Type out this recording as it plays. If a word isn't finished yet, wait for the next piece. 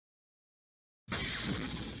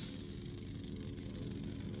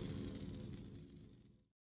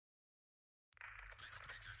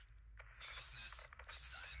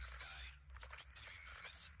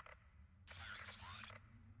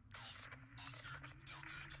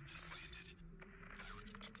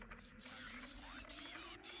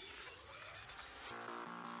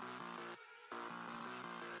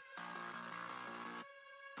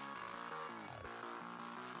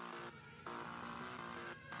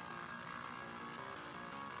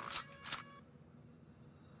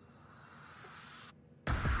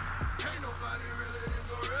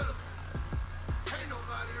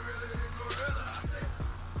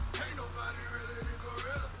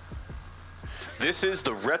This is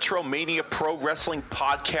the Retromania Pro Wrestling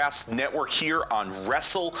Podcast Network here on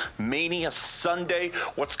WrestleMania Sunday.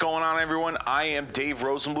 What's going on, everyone? I am Dave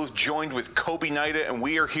Rosenbluth, joined with Kobe Naida, and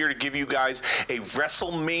we are here to give you guys a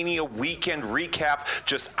WrestleMania weekend recap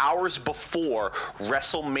just hours before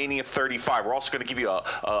WrestleMania 35. We're also going to give you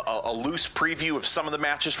a loose preview of some of the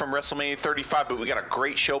matches from WrestleMania 35, but we got a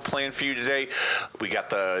great show planned for you today. We got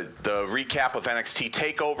the recap of NXT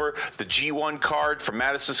TakeOver, the G1 card from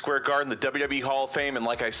Madison Square Garden, the WWE Hall of Fame, and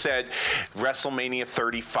like I said, WrestleMania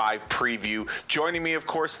 35 preview. Joining me, of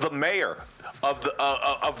course, the mayor of the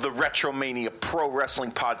Retromania Pro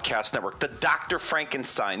Wrestling Podcast Network, the Dr.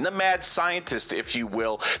 Frankenstein, the mad scientist, if you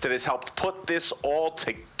will, that has helped put this all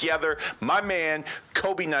together. My man,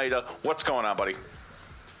 Kobe Naida. What's going on, buddy?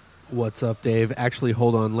 What's up, Dave? Actually,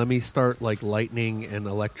 hold on. Let me start like lightning and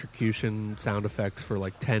electrocution sound effects for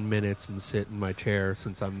like 10 minutes and sit in my chair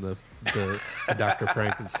since I'm the Dr.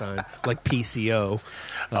 Frankenstein, like PCO.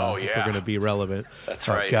 Oh, yeah. If we're going to be relevant. That's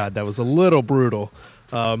right. Oh, God, that was a little brutal.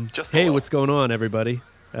 Hey, what's going on, everybody?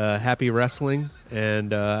 Happy wrestling,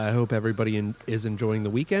 and I hope everybody is enjoying the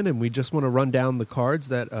weekend. And we just want to run down the cards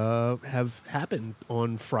that have happened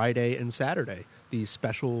on Friday and Saturday. These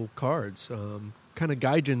special cards, kind of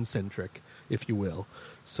Gaijin-centric, if you will.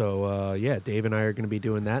 So, Dave and I are going to be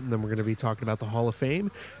doing that, and then we're going to be talking about the Hall of Fame,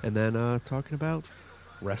 and then talking about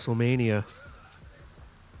WrestleMania.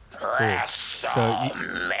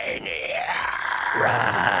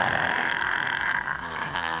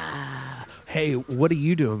 Hey, what are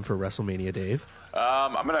you doing for WrestleMania, Dave?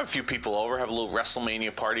 I'm going to have a few people over, have a little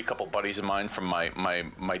WrestleMania party, a couple buddies of mine from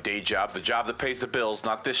my day job, the job that pays the bills,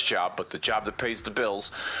 not this job, but the job that pays the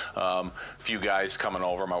bills. A few guys coming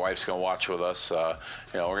over. My wife's going to watch with us. We're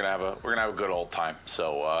going to have a good old time.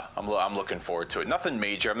 So I'm looking forward to it. Nothing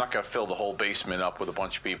major. I'm not going to fill the whole basement up with a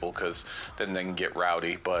bunch of people because then they can get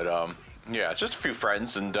rowdy. But yeah, just a few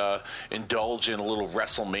friends and indulge in a little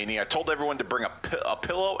WrestleMania. I told everyone to bring a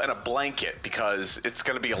pillow and a blanket because it's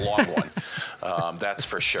going to be a long one. That's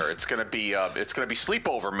for sure. It's going to be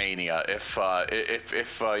sleepover mania if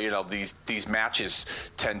these matches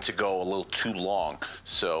tend to go a little too long.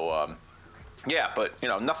 So yeah, but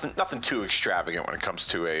nothing too extravagant when it comes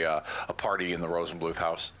to a party in the Rosenbluth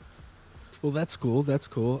house. Well, that's cool. That's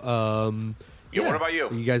cool. What about you?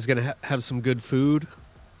 Are you guys gonna have some good food?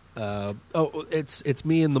 It's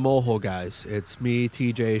me and the Mole guys. It's me,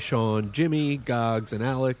 TJ, Sean, Jimmy, Gogs, and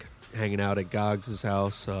Alec hanging out at Gogs'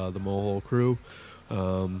 house, the Mole crew.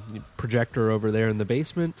 Projector over there in the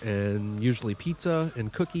basement, and usually pizza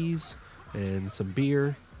and cookies and some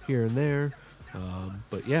beer here and there.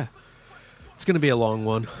 But yeah, it's going to be a long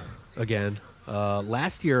one again.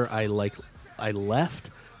 Last year I left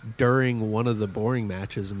during one of the boring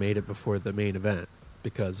matches and made it before the main event.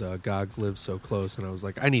 Because Gogs lives so close, and I was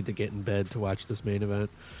like, I need to get in bed to watch this main event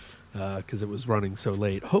because it was running so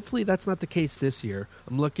late. Hopefully that's not the case this year.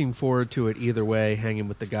 I'm looking forward to it either way, hanging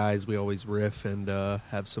with the guys. We always riff and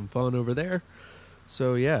have some fun over there.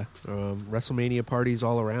 So, yeah, WrestleMania parties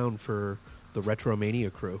all around for the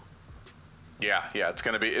Retromania crew. Yeah, it's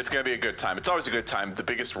gonna be a good time. It's always a good time. The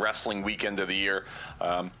biggest wrestling weekend of the year.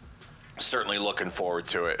 Certainly looking forward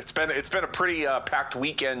to it. It's been a pretty packed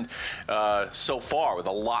weekend so far with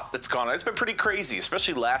a lot that's gone on. It's been pretty crazy,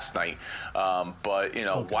 especially last night. But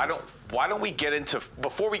why don't we get into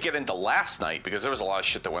before we get into last night, because there was a lot of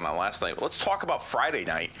shit that went on last night. Let's talk about Friday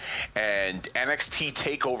night and NXT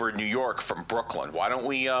TakeOver New York from Brooklyn. Why don't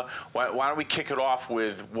we kick it off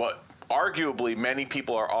with what arguably many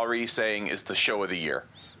people are already saying is the show of the year?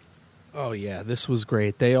 Oh yeah, this was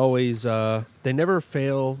great. They always they never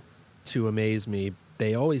fail to amaze me.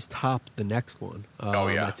 They always top the next one.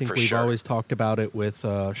 I think we've always talked about it with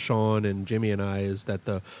Sean and Jimmy and I, is that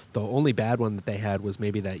the only bad one that they had was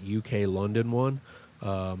maybe that UK London one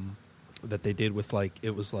that they did with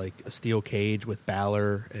it was like a steel cage with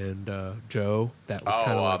Balor and Joe. That was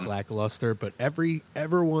kind of like lackluster. But ever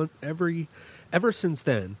since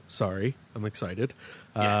then, sorry, I'm excited.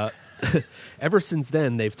 Ever since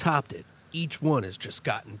then, they've topped it. Each one has just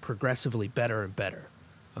gotten progressively better and better.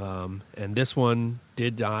 And this one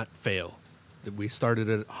did not fail. We started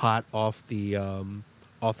it hot off the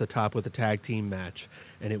top with a tag team match,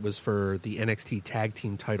 and it was for the NXT tag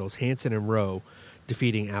team titles. Hanson and Rowe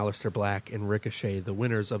defeating Aleister Black and Ricochet, the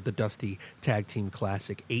winners of the Dusty Tag Team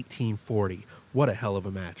Classic 1840. What a hell of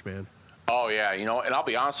a match, man. Oh, yeah. And I'll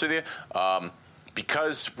be honest with you,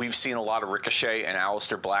 because we've seen a lot of Ricochet and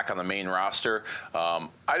Aleister Black on the main roster, I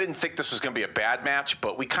didn't think this was going to be a bad match,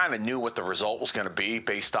 but we kind of knew what the result was going to be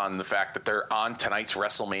based on the fact that they're on tonight's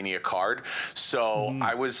WrestleMania card. So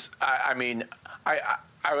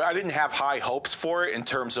I didn't have high hopes for it in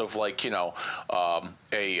terms of like, you know,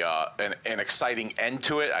 an exciting end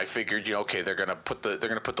to it. I figured, you know, okay, they're gonna put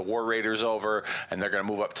the War Raiders over, and they're gonna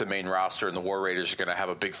move up to the main roster, and the War Raiders are gonna have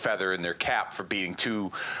a big feather in their cap for beating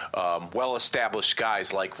two well-established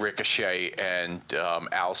guys like Ricochet and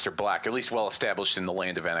Aleister Black, at least well-established in the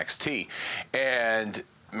land of NXT, and.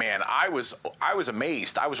 Man, I was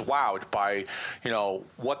amazed. I was wowed by, you know,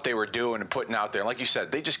 what they were doing and putting out there. And like you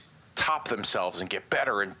said, they just top themselves and get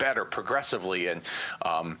better and better progressively. And,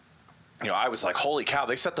 you know, I was like, holy cow,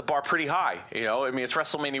 they set the bar pretty high. You know, I mean, it's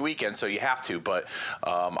WrestleMania weekend, so you have to. But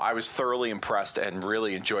I was thoroughly impressed and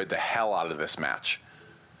really enjoyed the hell out of this match.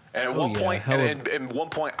 And at one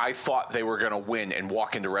point, I thought they were going to win and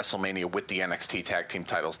walk into WrestleMania with the NXT Tag Team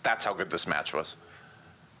titles. That's how good this match was.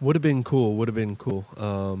 Would have been cool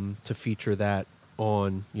to feature that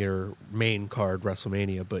on your main card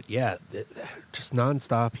WrestleMania. But yeah, just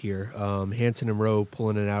nonstop here. Hanson and Rowe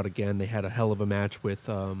pulling it out again. They had a hell of a match with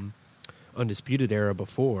Undisputed Era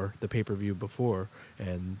before, the pay-per-view before.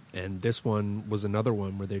 And this one was another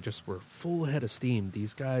one where they just were full head of steam.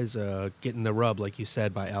 These guys getting the rub, like you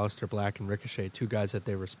said, by Aleister Black and Ricochet, two guys that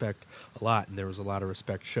they respect a lot. And there was a lot of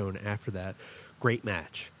respect shown after that. Great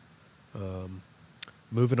match.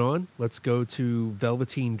 Moving on, let's go to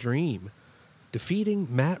Velveteen Dream, defeating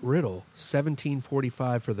Matt Riddle,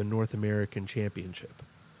 17:45 for the North American Championship.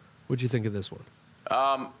 What'd you think of this one?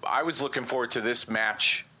 I was looking forward to this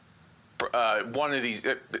match. One of these,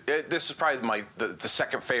 this is probably the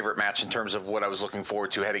second favorite match in terms of what I was looking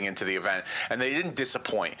forward to heading into the event, and they didn't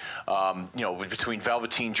disappoint. You know, between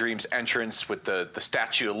Velveteen Dream's entrance with the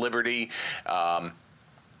Statue of Liberty.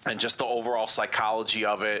 And just the overall psychology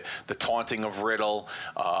of it, the taunting of Riddle,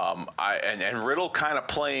 and Riddle kind of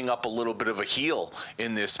playing up a little bit of a heel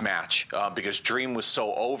in this match because Dream was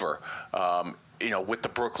so over. You know, with the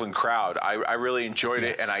Brooklyn crowd, I really enjoyed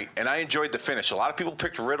it, and I enjoyed the finish. A lot of people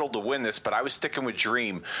picked Riddle to win this, but I was sticking with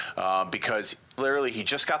Dream because literally he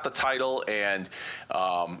just got the title, and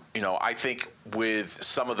you know, I think with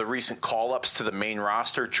some of the recent call-ups to the main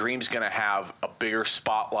roster, Dream's going to have a bigger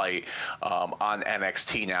spotlight on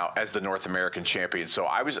NXT now as the North American champion. So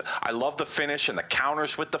I love the finish and the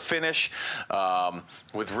counters with the finish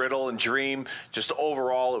with Riddle and Dream. Just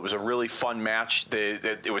overall, it was a really fun match.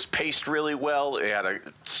 It was paced really well. It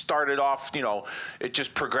started off, you know, it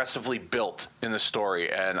just progressively built in the story,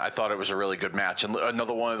 and I thought it was a really good match. And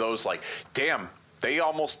another one of those, like, damn, they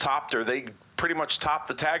almost topped, or they pretty much topped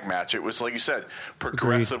the tag match. It was, like you said,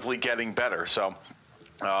 progressively getting better. So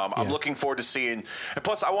I'm looking forward to seeing, and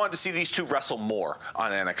plus I wanted to see these two wrestle more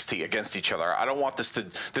on NXT against each other. I don't want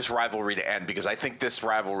this rivalry to end because I think this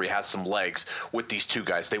rivalry has some legs with these two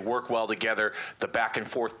guys. They work well together. The back and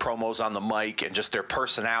forth promos on the mic and just their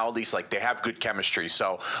personalities, like they have good chemistry.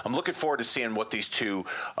 So I'm looking forward to seeing what these two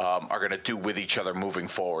are going to do with each other moving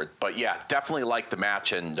forward. But yeah, definitely liked the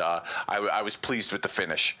match, and I was pleased with the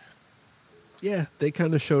finish. Yeah, they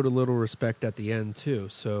kind of showed a little respect at the end, too.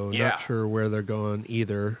 So not sure where they're going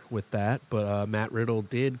either with that. But Matt Riddle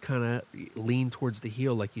did kind of lean towards the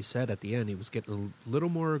heel, like you said, at the end. He was getting a little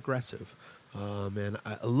more aggressive. And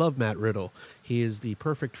I love Matt Riddle. He is the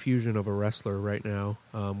perfect fusion of a wrestler right now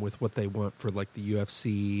with what they want for, like, the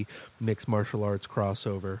UFC mixed martial arts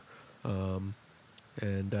crossover. And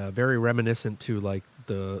very reminiscent to, like,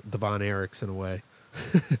 the Von Erichs in a way.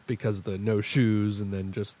 Because the no shoes and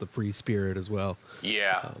then just the free spirit as well.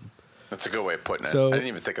 Yeah, that's a good way of putting it. I didn't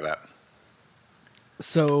even think of that.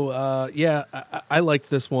 So, I liked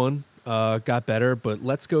this one. Got better, but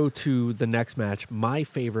let's go to the next match. My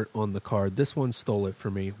favorite on the card. This one stole it for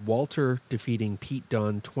me. Walter defeating Pete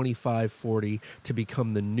Dunne 25-40 to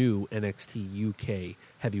become the new NXT UK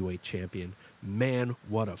heavyweight champion. Man,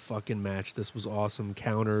 what a fucking match. This was awesome.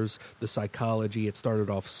 Counters, the psychology. It started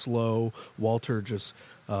off slow. Walter just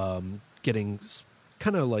getting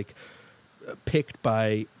kind of like picked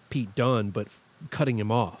by Pete Dunne, but cutting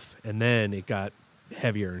him off. And then it got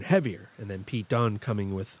heavier and heavier. And then Pete Dunne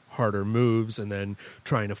coming with harder moves and then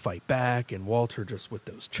trying to fight back. And Walter just with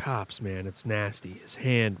those chops, man, it's nasty. His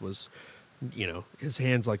hand was, you know, his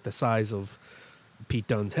hand's like the size of Pete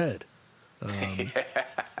Dunne's head.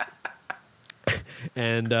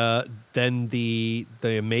 And then the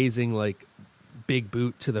amazing, like, big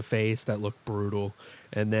boot to the face that looked brutal.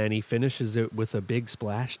 And then he finishes it with a big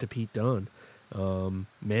splash to Pete Dunne.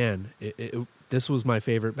 Man, this was my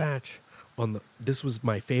favorite match this was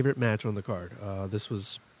my favorite match on the card. This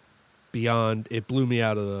was beyond, it blew me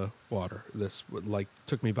out of the water. This, like,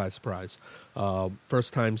 took me by surprise.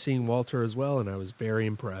 First time seeing Walter as well, and I was very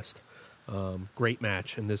impressed. Great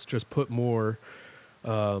match, and this just put more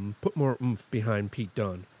oomph behind Pete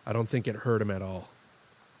Dunne. I don't think it hurt him at all.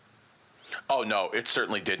 Oh, no, it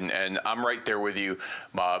certainly didn't. And I'm right there with you.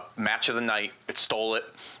 Match of the night, it stole it.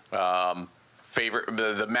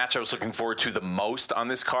 The match I was looking forward to the most on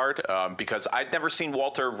this card, because I'd never seen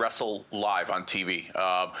Walter wrestle live on TV.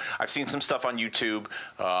 I've seen some stuff on YouTube,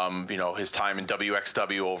 his time in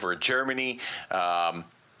WXW over in Germany,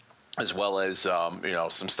 as well as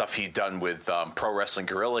some stuff he'd done with Pro Wrestling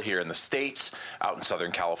Guerrilla here in the States, out in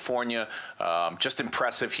Southern California. Just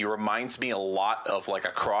impressive. He reminds me a lot of like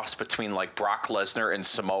a cross between like Brock Lesnar and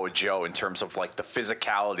Samoa Joe in terms of like the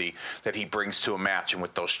physicality that he brings to a match, and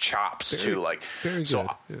with those chops too. Like, very so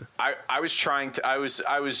good. Yeah.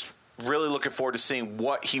 I was really looking forward to seeing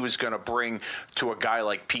what he was going to bring to a guy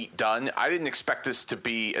like Pete Dunne. I didn't expect this to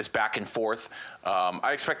be as back and forth.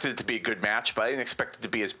 I expected it to be a good match, but I didn't expect it to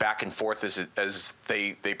be as back and forth as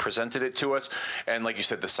they presented it to us. And like you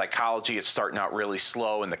said, the psychology, it's starting out really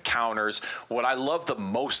slow, and the counters. What I love the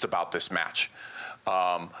most about this match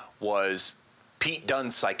was Pete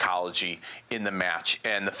Dunne's psychology in the match,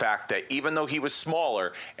 and the fact that even though he was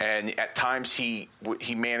smaller, and at times he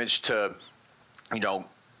managed to,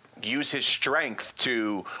 use his strength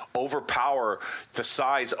to overpower the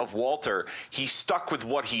size of Walter, he stuck with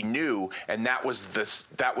what he knew, and that was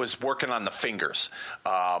working on the fingers.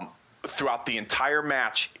 Throughout the entire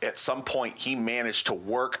match, at some point, he managed to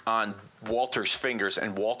work on Walter's fingers,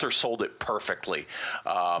 and Walter sold it perfectly.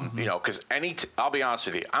 Because I'll be honest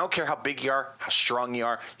with you, I don't care how big you are, how strong you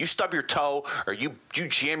are. You stub your toe, or you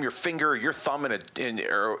jam your finger or your thumb in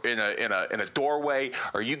a doorway,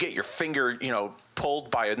 or you get your finger,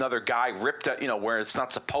 pulled by another guy, ripped at, where it's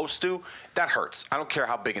not supposed to. That hurts. I don't care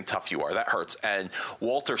how big and tough you are. That hurts. And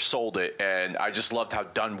Walter sold it, and I just loved how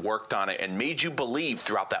Dunne worked on it and made you believe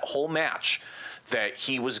throughout that whole match that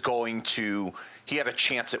he had a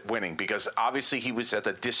chance at winning, because obviously he was at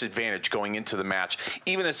a disadvantage going into the match,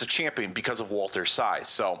 even as the champion, because of Walter's size.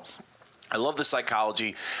 So I love the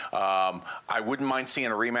psychology. I wouldn't mind seeing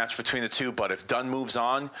a rematch between the two, but if Dunne moves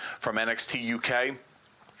on from NXT UK,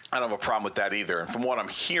 I don't have a problem with that either. And from what I'm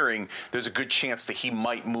hearing, there's a good chance that he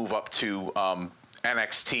might move up to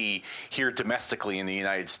NXT here domestically in the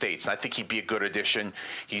United States. And I think he'd be a good addition.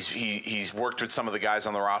 He's worked with some of the guys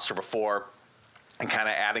on the roster before, and kind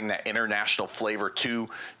of adding that international flavor to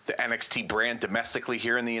the NXT brand domestically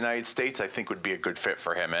here in the United States, I think would be a good fit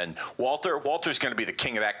for him. And Walter's going to be the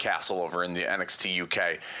king of that castle over in the NXT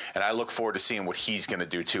UK, and I look forward to seeing what he's going to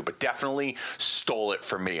do too. But definitely stole it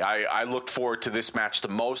for me. I looked forward to this match the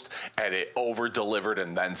most, and it over-delivered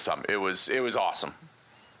and then some. It was awesome.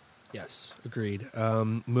 Yes, agreed.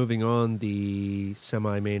 Moving on, the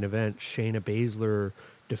semi-main event, Shayna Baszler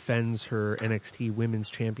defends her NXT Women's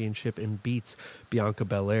Championship and beats Bianca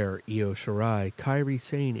Belair, Io Shirai, Kairi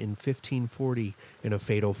Sane in 1540 in a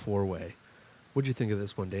fatal four-way. What'd you think of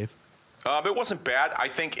this one, Dave? It wasn't bad. I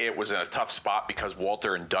think it was in a tough spot because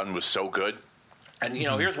Walter and Dunne was so good. And,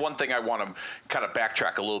 here's one thing I want to kind of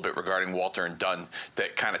backtrack a little bit regarding Walter and Dunne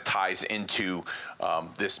that kind of ties into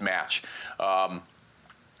this match.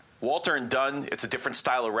 Walter and Dunne, it's a different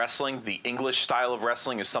style of wrestling. The English style of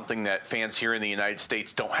wrestling is something that fans here in the United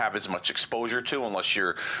States don't have as much exposure to unless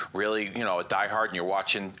you're really, a diehard and you're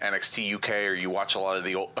watching NXT UK, or you watch a lot of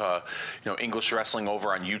the, English wrestling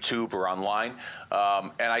over on YouTube or online.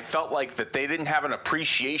 And I felt like that they didn't have an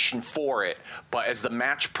appreciation for it, but as the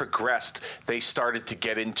match progressed, they started to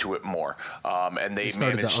get into it more. And they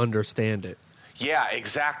started managed to understand it. Yeah,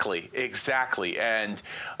 exactly. And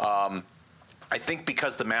I think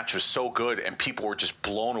because the match was so good and people were just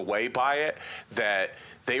blown away by it, that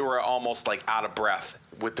they were almost like out of breath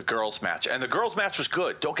with the girls' match. And the girls' match was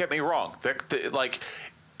good. Don't get me wrong.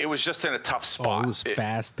 It was just in a tough spot. It was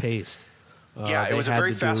fast-paced. It was a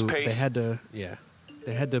very fast-paced.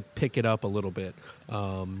 They had to pick it up a little bit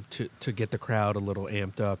to get the crowd a little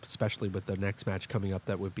amped up, especially with the next match coming up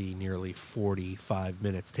that would be nearly 45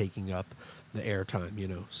 minutes taking up the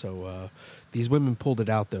airtime, So these women pulled it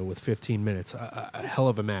out, though, with 15 minutes. A hell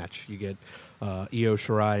of a match. You get Io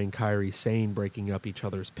Shirai and Kairi Sane breaking up each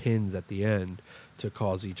other's pins at the end to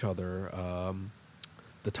cause each other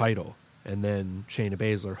the title. And then Shayna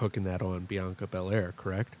Baszler hooking that on Bianca Belair,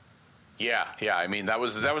 correct? Yeah. I mean, that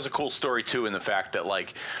was a cool story, too, in the fact that,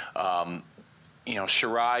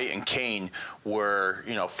 Shirai and Kane were,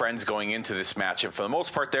 friends going into this match. And for the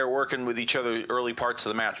most part, they were working with each other early parts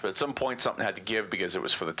of the match. But at some point, something had to give because it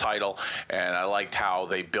was for the title. And I liked how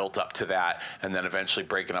they built up to that and then eventually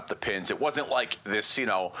breaking up the pins. It wasn't like this,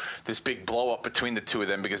 this big blow up between the two of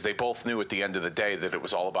them, because they both knew at the end of the day that it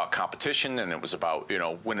was all about competition and it was about,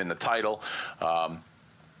 winning the title.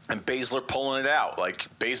 And Baszler pulling it out.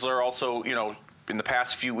 Baszler also, in the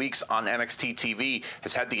past few weeks on NXT TV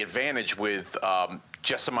has had the advantage with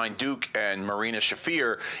Jessamine Duke and Marina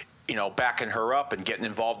Shafir, backing her up and getting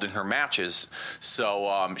involved in her matches.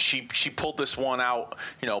 So she pulled this one out,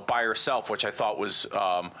 by herself, which I thought was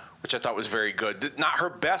very good. Not her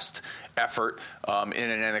best effort in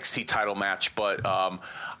an NXT title match, but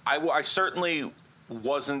I certainly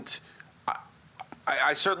wasn't.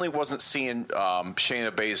 I certainly wasn't seeing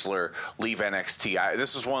Shayna Baszler leave NXT.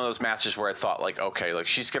 This was one of those matches where I thought, okay,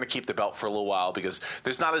 she's going to keep the belt for a little while because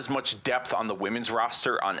there's not as much depth on the women's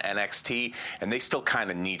roster on NXT, and they still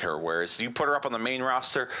kind of need her. Whereas you put her up on the main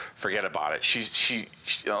roster, forget about it. She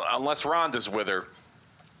unless Ronda's with her,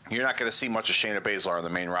 you're not going to see much of Shayna Baszler on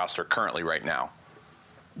the main roster currently right now.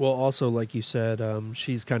 Well, also, like you said,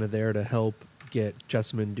 she's kind of there to help get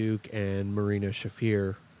Jessamine Duke and Marina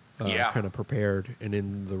Shafir kind of prepared and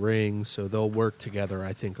in the ring, so they'll work together,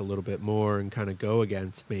 I think, a little bit more and kind of go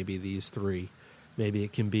against maybe these three. Maybe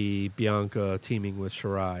it can be Bianca teaming with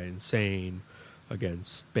Shirai and Sane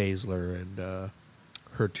against Baszler and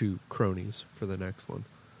her two cronies for the next one.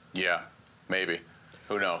 Yeah, maybe.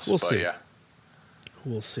 Who knows? We'll see. Yeah.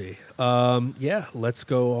 We'll see. Let's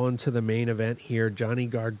go on to the main event here. Johnny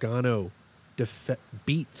Gargano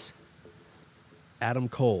beats Adam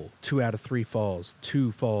Cole, 2 out of 3 falls,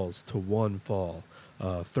 2 falls to 1 fall,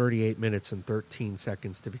 38 minutes and 13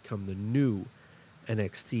 seconds to become the new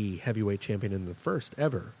NXT heavyweight champion and the first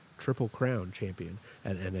ever Triple Crown champion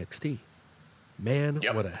at NXT. Man,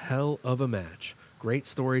 What a hell of a match. Great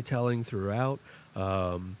storytelling throughout.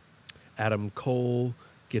 Adam Cole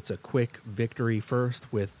gets a quick victory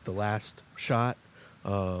first with the last shot.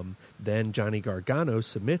 Then Johnny Gargano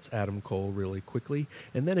submits Adam Cole really quickly,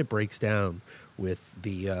 and then it breaks down with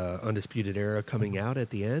the Undisputed Era coming out at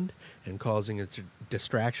the end and causing a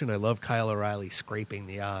distraction. I love Kyle O'Reilly scraping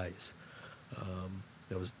the eyes.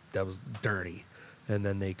 That was dirty. And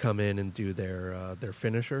then they come in and do their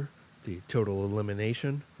finisher, the total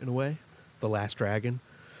elimination in a way, the Last Dragon,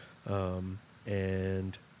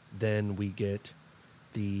 and then we get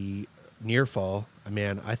the near fall.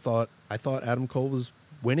 Man, I thought Adam Cole was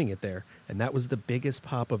winning it there, and that was the biggest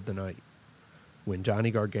pop of the night. When Johnny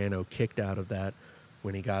Gargano kicked out of that,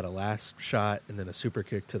 when he got a last shot and then a super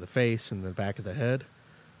kick to the face and the back of the head,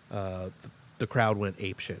 the crowd went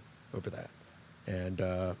apeshit over that.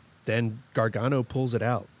 And then Gargano pulls it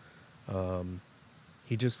out.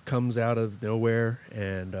 He just comes out of nowhere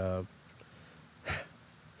and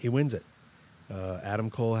he wins it. Adam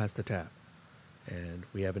Cole has to tap, and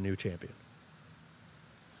we have a new champion.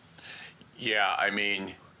 Yeah, I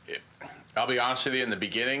mean, I'll be honest with you. In the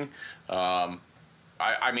beginning,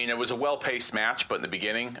 I mean, it was a well-paced match, but in the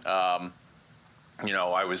beginning, I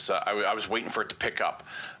was waiting for it to pick up.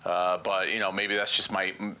 But maybe that's just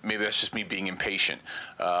me being impatient.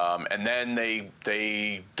 And then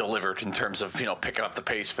they delivered in terms of picking up the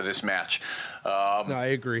pace for this match. No, I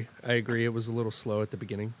agree. It was a little slow at the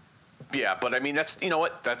beginning. Yeah, but I mean that's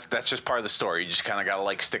just part of the story. You just kind of got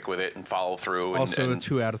to stick with it and follow through. Also, the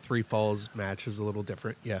 2 out of 3 falls match is a little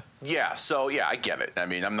different. Yeah. Yeah. So yeah, I get it. I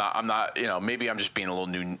mean, I'm not. Maybe I'm just being a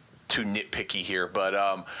little too nitpicky here,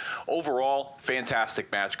 but overall,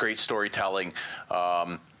 fantastic match, great storytelling.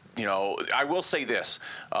 I will say this: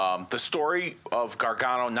 the story of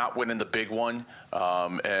Gargano not winning the big one,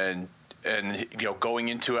 and going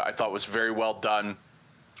into it, I thought was very well done.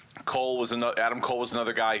 Adam Cole was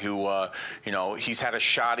another guy who, he's had a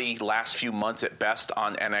shoddy last few months at best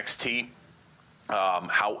on NXT.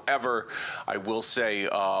 However, I will say,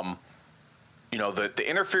 the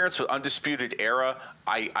interference with Undisputed Era,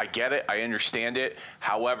 I get it, I understand it.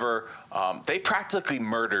 However, they practically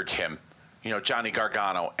murdered him, Johnny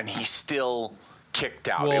Gargano, and he still kicked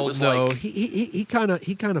out. Well, it was he kind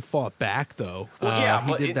of fought back though. Yeah,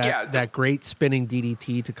 he did that great spinning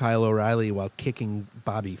DDT to Kyle O'Reilly while kicking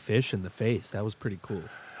Bobby Fish in the face. That was pretty cool.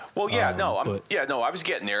 Well, yeah, I was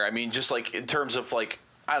getting there. I mean, just in terms of I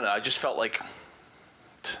don't know. I just felt like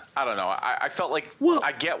I don't know. I felt like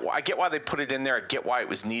I get why they put it in there. I get why it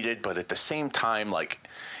was needed, but at the same time,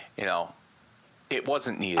 it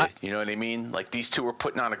wasn't needed. You know what I mean? These two were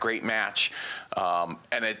putting on a great match. And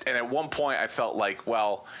at one point I felt like,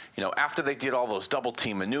 after they did all those double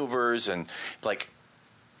team maneuvers and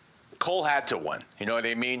Cole had to win. You know what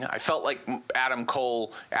I mean? I felt like Adam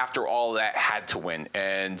Cole, after all that, had to win.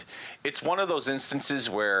 And it's one of those instances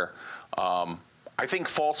where I think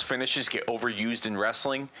false finishes get overused in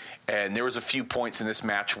wrestling. And there was a few points in this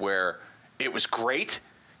match where it was great,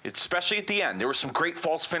 especially at the end. There were some great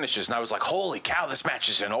false finishes, and I was like, holy cow, this match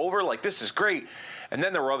isn't over. This is great. And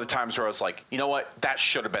then there were other times where I was like, you know what? That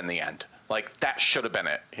should have been the end. That should have been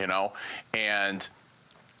it,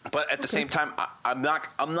 But at the same time, I'm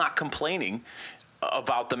not complaining.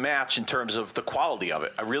 about the match in terms of the quality of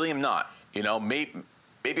it. I really am not. You know, maybe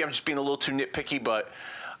I'm just being a little too nitpicky, but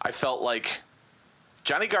I felt like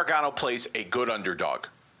Johnny Gargano plays a good underdog,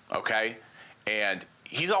 okay? And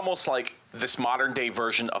he's almost like this modern-day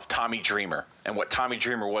version of Tommy Dreamer and what Tommy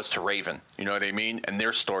Dreamer was to Raven, you know what I mean, and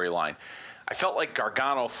their storyline. I felt like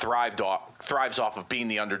Gargano thrives off of being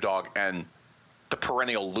the underdog and the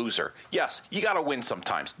perennial loser. Yes, you got to win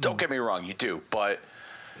sometimes. Don't get me wrong, you do, but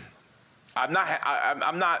I'm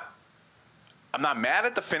not mad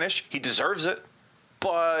at the finish. He deserves it,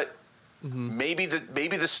 but maybe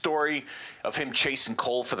the story of him chasing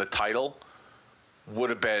Cole for the title would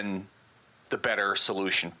have been the better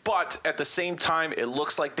solution. But at the same time, it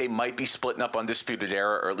looks like they might be splitting up Undisputed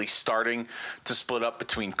Era, or at least starting to split up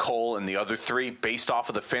between Cole and the other three based off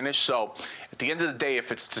of the finish. So at the end of the day,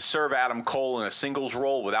 if it's to serve Adam Cole in a singles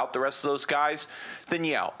role without the rest of those guys, then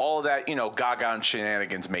yeah, all of that, gaga and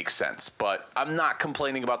shenanigans makes sense. But I'm not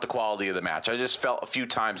complaining about the quality of the match. I just felt a few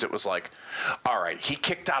times it was like, all right, he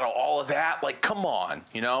kicked out of all of that? Like, come on,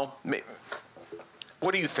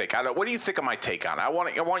 What do you think? What do you think of my take on it? I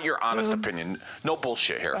want your honest opinion. No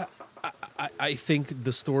bullshit here. I think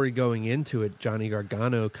the story going into it, Johnny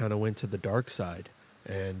Gargano kind of went to the dark side,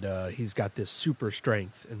 and he's got this super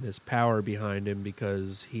strength and this power behind him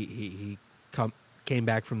because he came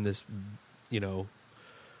back from this, this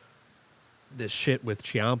shit with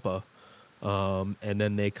Ciampa, and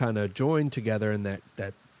then they kind of joined together, and that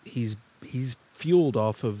he's fueled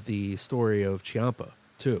off of the story of Ciampa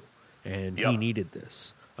too. And he needed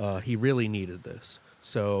this. He really needed this.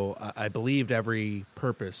 So I believed every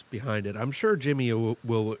purpose behind it. I'm sure Jimmy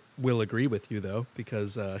will agree with you, though,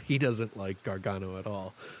 because he doesn't like Gargano at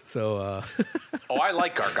all. So, oh, I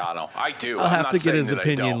like Gargano. I do. I'll have to get his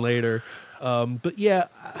opinion later. But yeah,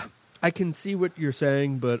 I can see what you're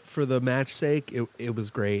saying. But for the match sake, it was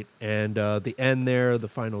great. And the end there, the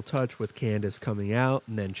final touch with Candice coming out,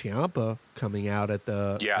 and then Ciampa coming out at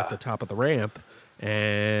the top of the ramp.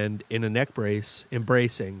 And in a neck brace,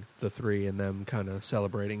 embracing the three and them kind of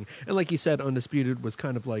celebrating. And like you said, Undisputed was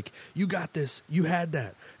kind of like, you got this, you had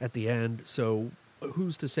that at the end. So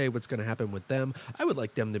who's to say what's going to happen with them? I would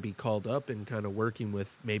like them to be called up and kind of working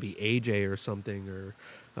with maybe AJ or something, or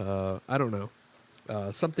I don't know,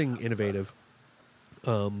 something innovative.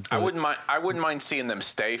 I wouldn't mind seeing them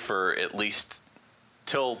stay for at least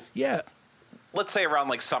till let's say around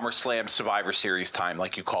like SummerSlam, Survivor Series time,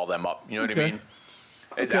 like you call them up. You know what I mean?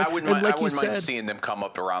 Okay. I wouldn't mind seeing them come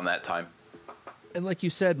up around that time. And like you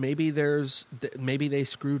said, maybe they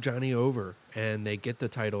screw Johnny over and they get the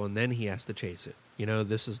title, and then he has to chase it.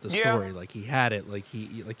 This is the story. Like he had it. Like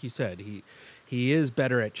you said, he is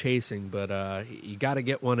better at chasing, but you got to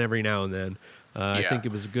get one every now and then. I think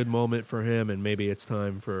it was a good moment for him, and maybe it's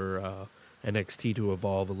time for NXT to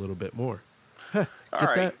evolve a little bit more. All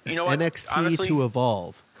right, that? You know what? NXT Honestly, to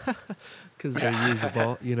evolve, because they use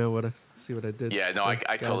evolve. You know what? See what I did? Yeah, no, I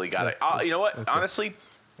totally got it. You know what? Okay. Honestly,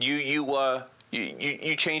 you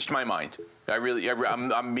changed my mind. I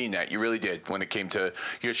mean that. You really did when it came to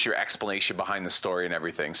your explanation behind the story and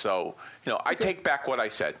everything. So, I take back what I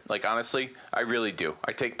said. Like, honestly, I really do.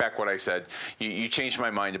 I take back what I said. You changed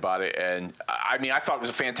my mind about it. And, I mean, I thought it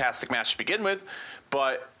was a fantastic match to begin with,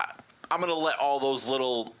 but I'm going to let all those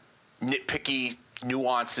little nitpicky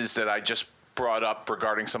nuances that I just brought up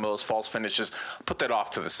regarding some of those false finishes, put that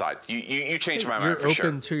off to the side. You changed my mind for sure.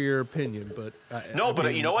 You're open to your opinion, but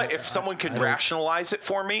you know what? If someone can rationalize it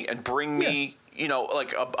for me and bring me,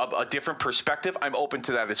 like a different perspective, I'm open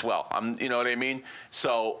to that as well. You know what I mean?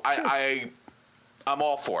 So sure. I'm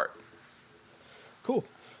all for it. Cool.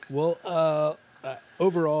 Well,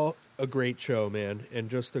 overall, a great show, man, and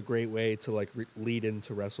just a great way to lead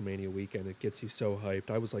into WrestleMania weekend. It gets you so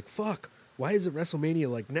hyped. I was like, "Fuck! Why is it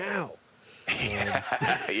WrestleMania like now?"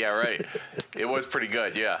 Yeah, right. It was pretty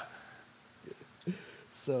good, yeah.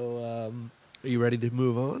 So, are you ready to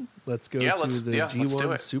move on? Let's go to the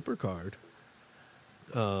G1 Supercard.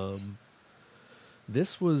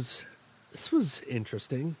 This was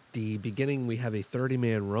interesting. The beginning, we have a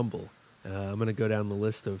 30-man Rumble. I'm going to go down the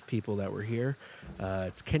list of people that were here.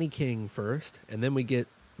 It's Kenny King first, and then we get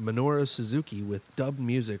Minoru Suzuki with dubbed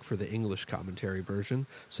music for the English commentary version.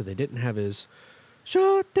 So they didn't have his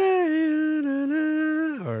Shote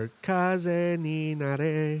or Kaze ni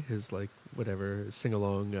Nare, his whatever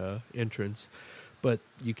sing-along entrance. But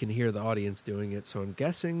you can hear the audience doing it, so I'm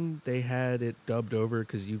guessing they had it dubbed over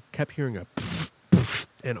because you kept hearing a pff, pff,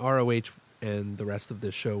 and ROH and the rest of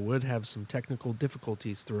this show would have some technical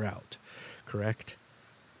difficulties throughout, correct?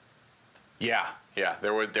 Yeah.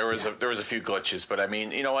 There was a few glitches, but I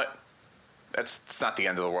mean, you know what? It's not the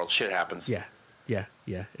end of the world. Shit happens. Yeah. Yeah.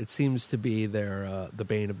 It seems to be their the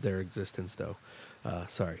bane of their existence, though.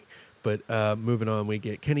 Sorry. But moving on, we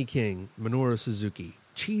get Kenny King, Minoru Suzuki,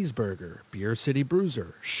 Cheeseburger, Beer City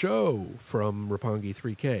Bruiser, Show from Roppongi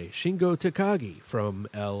 3K, Shingo Takagi from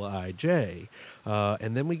LIJ.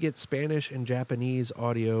 And then we get Spanish and Japanese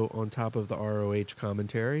audio on top of the ROH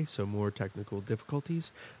commentary, so more technical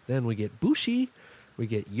difficulties. Then we get Bushi. We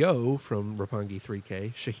get Yo from Roppongi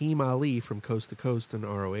 3K, Shaheem Ali from Coast to Coast and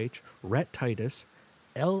ROH, Rhett Titus,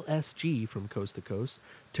 LSG from Coast to Coast,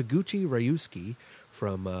 Taguchi Ryusuke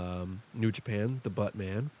from New Japan, the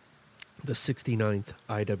Buttman, the 69th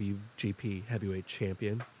IWGP Heavyweight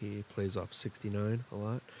Champion. He plays off 69 a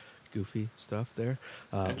lot. Goofy stuff there.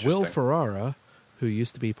 Will Ferrara, who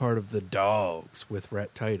used to be part of the Dogs with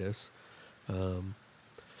Rhett Titus,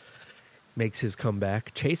 makes his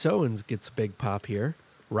comeback. Chase Owens gets a big pop here.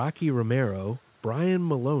 Rocky Romero, Brian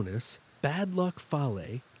Malonis, Bad Luck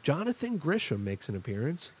Fale, Jonathan Grisham makes an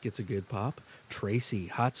appearance, gets a good pop. Tracy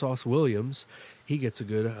Hot Sauce Williams, he gets a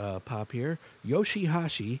good pop here.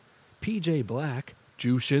 Yoshihashi, PJ Black,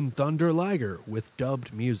 Jushin Thunder Liger with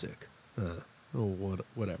dubbed music.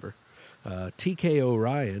 Whatever. TK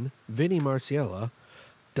O'Ryan, Vinny Marciella,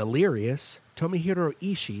 Delirious, Tomohiro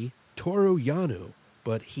Ishii, Toru Yano.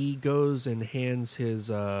 But he goes and hands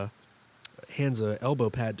a elbow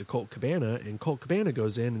pad to Colt Cabana, and Colt Cabana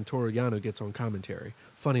goes in, and Toru Yano gets on commentary.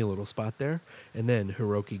 Funny little spot there. And then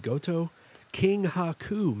Hiroki Goto, King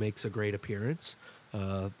Haku makes a great appearance.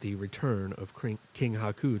 The return of King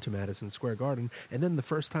Haku to Madison Square Garden, and then the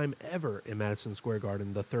first time ever in Madison Square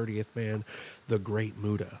Garden, the 30th man, the Great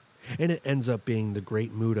Muta. And it ends up being the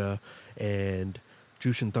Great Muta and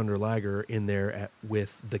Jushin Thunder Liger in there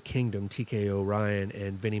with the Kingdom, TK O'Ryan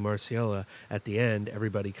and Vinny Marciella. At the end,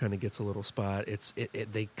 everybody kind of gets a little spot.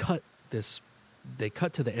 They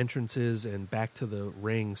cut to the entrances and back to the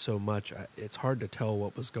ring so much, it's hard to tell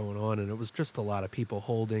what was going on, and it was just a lot of people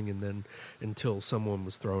holding, and then until someone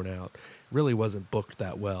was thrown out. Really wasn't booked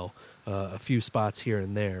that well. A few spots here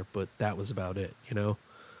and there, but that was about it, you know?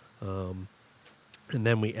 And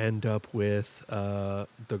then we end up with the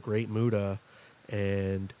Great Muta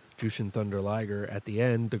and Jushin Thunder Liger. At the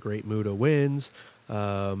end, the Great Muta wins,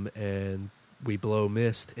 and we blow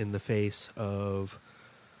mist in the face of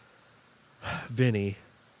Kenny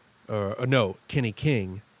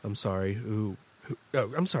King.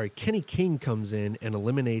 Kenny King comes in and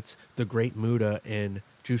eliminates the Great Muta and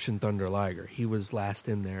Jushin Thunder Liger. He was last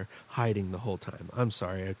in there, hiding the whole time. I'm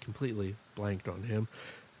sorry, I completely blanked on him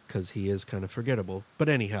because he is kind of forgettable. But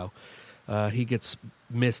anyhow, he gets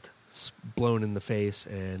mist blown in the face,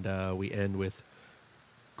 and we end with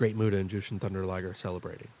Great Muta and Jushin Thunder Liger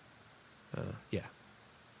celebrating.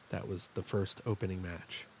 That was the first opening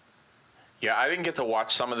match. Yeah, I didn't get to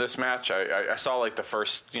watch some of this match. I saw like the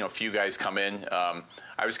first few guys come in.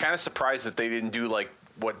 I was kind of surprised that they didn't do like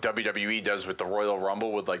what WWE does with the Royal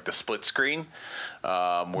Rumble with like the split screen,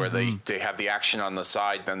 where they have the action on the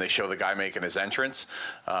side, then they show the guy making his entrance.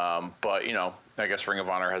 But I guess Ring of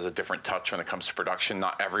Honor has a different touch when it comes to production.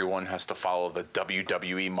 Not everyone has to follow the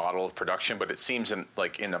WWE model of production, but it seems in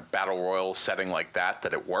a battle royal setting like that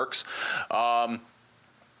it works. You're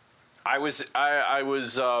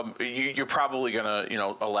probably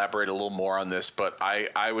gonna elaborate a little more on this, but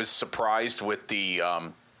I was surprised with the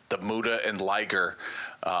Muta and Liger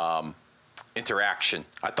interaction.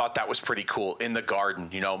 I thought that was pretty cool in the Garden.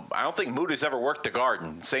 I don't think Muta's ever worked the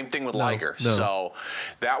Garden. Same thing with Liger. No. So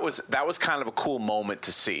that was kind of a cool moment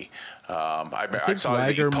to see. I think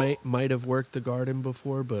Liger might have worked the Garden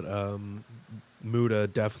before, but Muta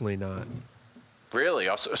definitely not. Really?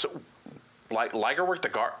 So Liger worked the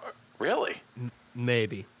Garden. Really?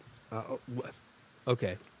 Maybe.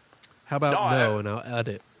 Okay. How about and I'll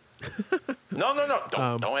edit. No.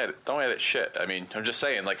 Don't edit shit. I mean, I'm just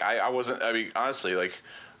saying. Like, I wasn't. I mean, honestly, like,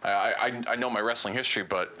 I know my wrestling history,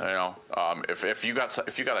 but if you got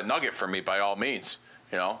a nugget for me, by all means,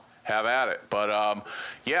 have at it. But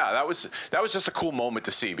that was just a cool moment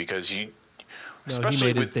to see because especially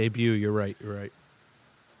he made his debut. You're right.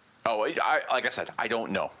 Oh, like I said, I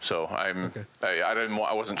don't know. So okay.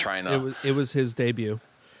 I wasn't trying to. It was his debut.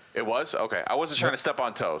 It was? Okay. I wasn't trying to step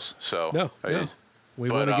on toes. So no. We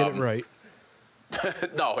want to get it right.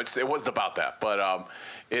 No, it wasn't about that. But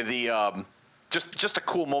just a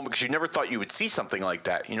cool moment because you never thought you would see something like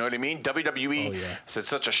that. You know what I mean? WWE has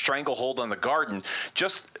such a stranglehold on the Garden.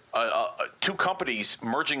 Just two companies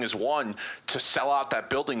merging as one to sell out that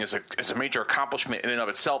building is a major accomplishment in and of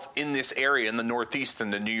itself in this area in the Northeast, in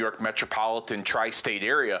the New York metropolitan tri-state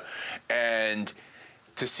area. And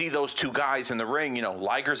to see those two guys in the ring,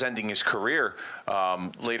 Liger's ending his career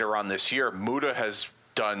later on this year. Muta has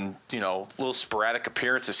done, little sporadic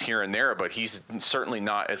appearances here and there, but he's certainly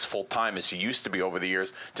not as full-time as he used to be over the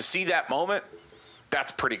years. To see that moment,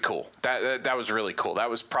 that's pretty cool. That was really cool. That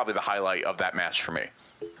was probably the highlight of that match for me.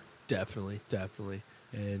 Definitely.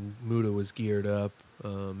 And Muta was geared up.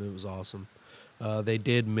 It was awesome. They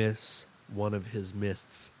did miss one of his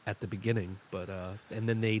mists at the beginning, but and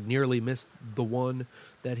then they nearly missed the one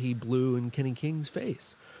that he blew in Kenny King's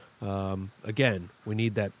face. Again, we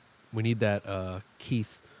need that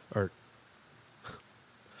Keith, or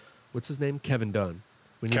what's his name? Kevin Dunn.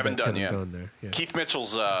 We need Kevin Dunn there. Yeah. Keith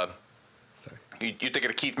Mitchell's. Sorry. You thinking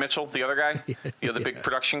of Keith Mitchell, the other guy, the other big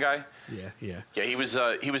production guy? Yeah. He was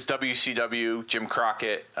WCW, Jim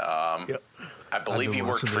Crockett. Yep. I believe he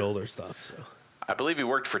worked for the older stuff. So I believe he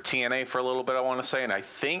worked for TNA for a little bit, I want to say, and I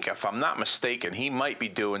think, if I'm not mistaken, he might be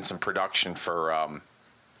doing some production for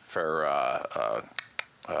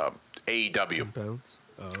AEW. Oh,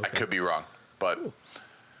 okay. I could be wrong, but cool.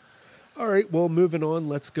 All right, well, moving on,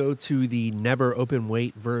 let's go to the Never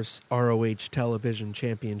Openweight versus ROH Television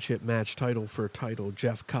Championship match, title for title,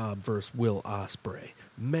 Jeff Cobb versus Will Ospreay.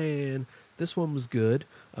 Man, this one was good.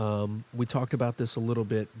 We talked about this a little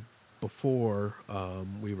bit before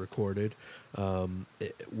we recorded.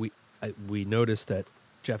 We noticed that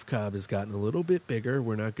Jeff Cobb has gotten a little bit bigger.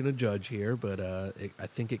 We're not going to judge here, but I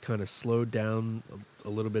think it kind of slowed down a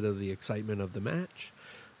little bit of the excitement of the match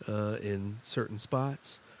in certain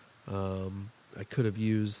spots. I could have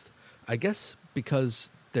used, I guess, because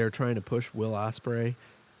they're trying to push Will Ospreay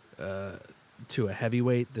to a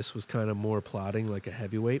heavyweight. This was kind of more plotting like a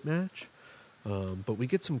heavyweight match, but we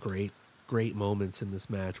get some great moments in this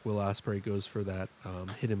match. Will Ospreay goes for that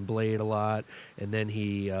hidden blade a lot, and then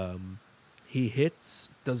he hits.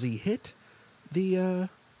 Does he hit the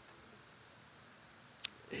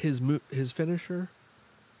his finisher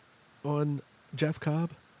on Jeff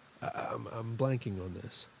Cobb? I'm blanking on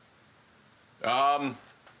this. I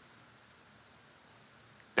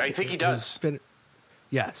think he does.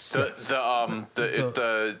 Yes.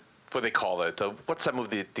 The what do they call it? What's that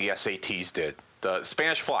move the SATs did? The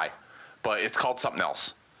Spanish Fly, but it's called something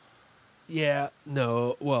else. Yeah.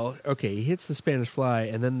 No. Well, okay. He hits the Spanish Fly,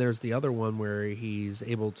 and then there's the other one where he's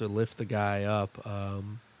able to lift the guy up.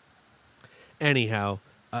 Anyhow,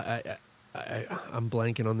 I'm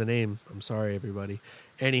blanking on the name. I'm sorry, everybody.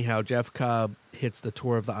 Anyhow, Jeff Cobb hits the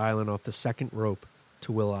Tour of the Island off the second rope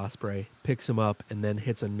to Will Ospreay, picks him up, and then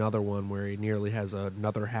hits another one where he nearly has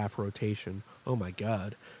another half rotation. Oh, my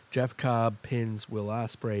God. Jeff Cobb pins Will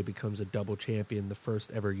Ospreay, becomes a double champion, the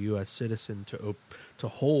first ever U.S. citizen to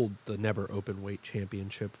hold the Never Openweight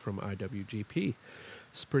Championship from IWGP.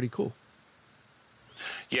 It's pretty cool.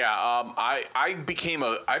 Yeah, I became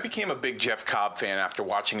a big Jeff Cobb fan after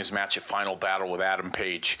watching his match at Final Battle with Adam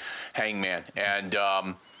Page, Hangman, and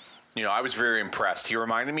I was very impressed. He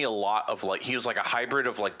reminded me a lot of he was like a hybrid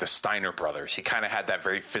of like the Steiner brothers. He kind of had that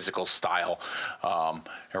very physical style.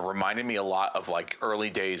 It reminded me a lot of like early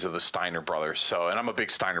days of the Steiner brothers. So, and I'm a big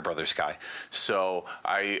Steiner brothers guy. So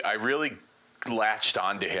I really latched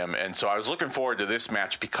onto him, and so I was looking forward to this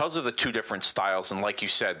match because of the two different styles. And like you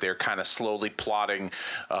said, they're kind of slowly plotting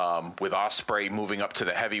with Ospreay moving up to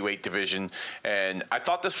the heavyweight division. And I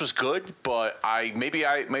thought this was good, but maybe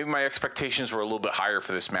my expectations were a little bit higher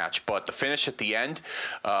for this match. But the finish at the end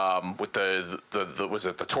with the was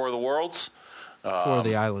it the Tour of the Worlds? Tour of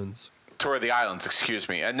the Islands. Tour of the Islands, excuse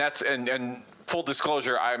me. And that's and full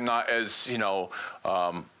disclosure, I'm not as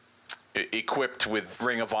equipped with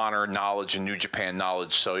Ring of Honor knowledge and New Japan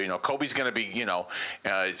knowledge. So, Kobe's going to be,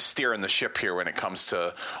 steering the ship here when it comes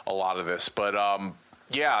to a lot of this. But,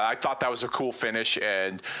 I thought that was a cool finish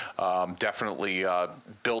and definitely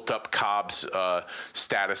built up Cobb's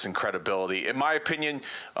status and credibility. In my opinion,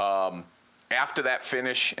 after that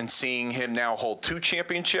finish and seeing him now hold 2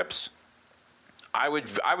 championships, I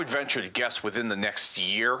would venture to guess within the next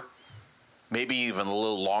year, maybe even a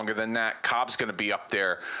little longer than that, Cobb's going to be up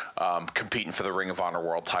there competing for the Ring of Honor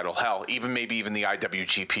World title. Hell, maybe even the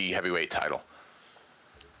IWGP Heavyweight title.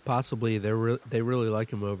 Possibly. They really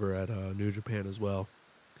like him over at New Japan as well.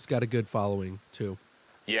 He's got a good following, too.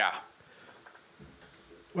 Yeah.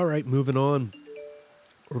 All right, moving on.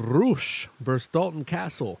 Rush versus Dalton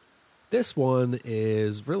Castle. This one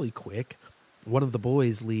is really quick. One of the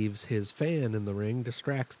boys leaves his fan in the ring,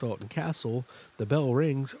 distracts Dalton Castle. The bell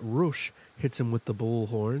rings. Rush hits him with the bull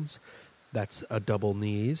horns. That's a double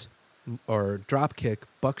knees or drop kick,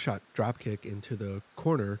 buckshot drop kick into the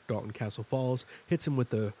corner. Dalton Castle falls, hits him with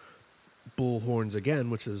the bull horns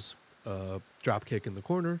again, which is a drop kick in the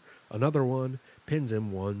corner. Another one, pins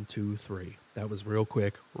him 1, 2, 3. That was real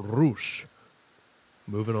quick. Rush.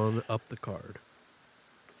 Moving on up the card.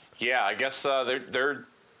 Yeah, I guess they're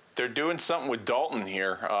they're doing something with Dalton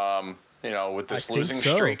here. With this losing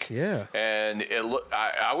so. streak. Yeah. And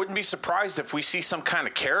I wouldn't be surprised if we see some kind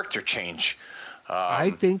of character change.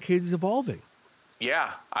 I think he's evolving.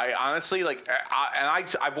 Yeah, I honestly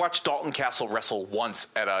I've watched Dalton Castle wrestle once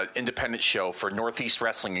at an independent show for Northeast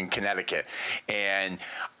Wrestling in Connecticut, and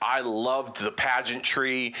I loved the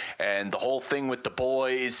pageantry and the whole thing with the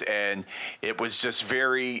boys, and it was just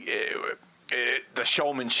very. The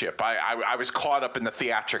showmanship. I was caught up in the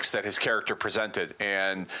theatrics that his character presented,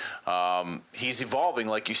 and he's evolving,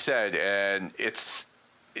 like you said, and it's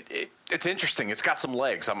interesting. It's got some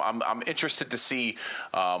legs. I'm interested to see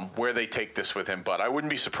where they take this with him, but I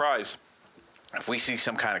wouldn't be surprised if we see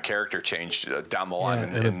some kind of character change down the line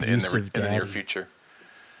in the near future.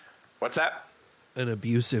 What's that? An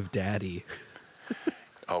abusive daddy.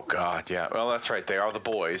 Oh God, yeah. Well, that's right. They are the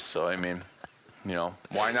boys, so I mean.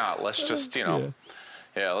 Why not? Let's just,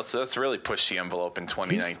 let's really push the envelope in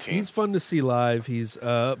 2019. He's fun to see live.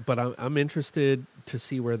 But I'm interested to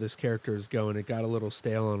see where this character is going. It got a little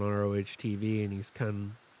stale on ROH TV, and he's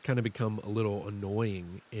kind of become a little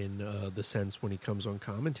annoying in the sense when he comes on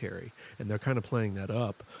commentary, and they're kind of playing that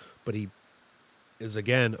up. But he is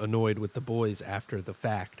again annoyed with the boys after the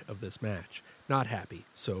fact of this match. Not happy.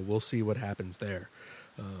 So we'll see what happens there.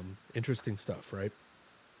 Interesting stuff, right?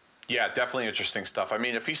 Yeah, definitely interesting stuff. I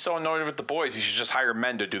mean, if he's so annoyed with the boys, he should just hire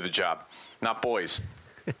men to do the job, not boys.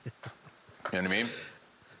 You know what I mean?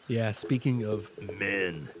 Yeah, speaking of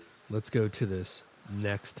men, let's go to this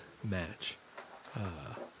next match.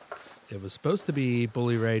 It was supposed to be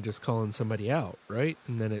Bully Ray just calling somebody out, right?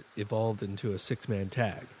 And then it evolved into a 6-man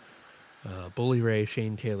tag. Bully Ray,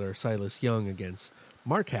 Shane Taylor, Silas Young against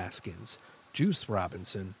Mark Haskins, Juice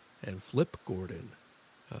Robinson, and Flip Gordon.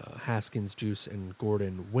 Haskins, Juice, and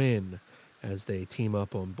Gordon win as they team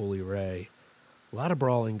up on Bully Ray. A lot of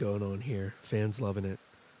brawling going on here. Fans loving it.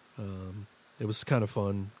 It was kind of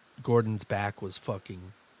fun. Gordon's back was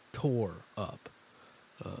fucking tore up.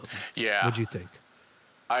 Yeah. What'd you think?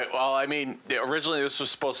 Originally this was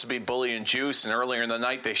supposed to be Bully and Juice, and earlier in the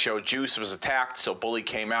night they showed Juice was attacked, so Bully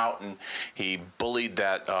came out and he bullied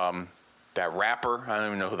that rapper. I don't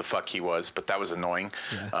even know who the fuck he was, but that was annoying.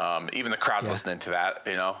 Yeah. Even the crowd listening to that,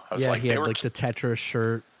 I was like, he had the Tetris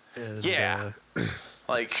shirt. And,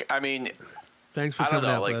 thanks for coming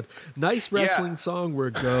out, bud. Nice wrestling song. We're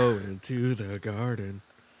going to the garden.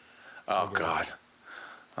 Oh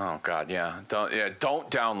God, yeah. Don't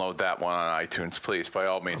download that one on iTunes, please. By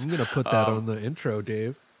all means. I'm gonna put that on the intro,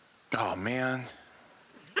 Dave. Oh man,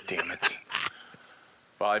 damn it.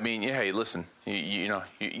 Well, hey, listen, you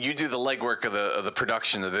do the legwork of the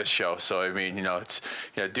production of this show, so it's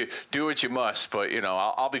do what you must, but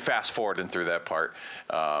I'll be fast forwarding through that part,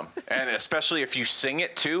 and especially if you sing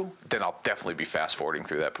it too, then I'll definitely be fast forwarding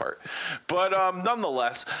through that part. But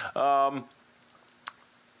nonetheless,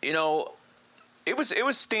 it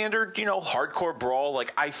was standard, hardcore brawl.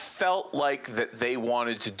 Like, I felt like that they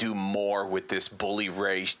wanted to do more with this Bully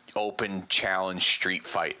Ray open challenge street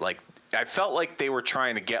fight. Like, I felt like they were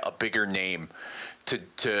trying to get a bigger name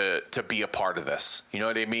to be a part of this. You know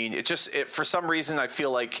what I mean? For some reason, I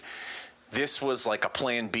feel like this was like a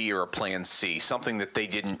plan B or a plan C, something that they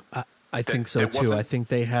didn't. I think so too. I think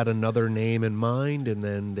they had another name in mind, and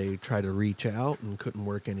then they tried to reach out and couldn't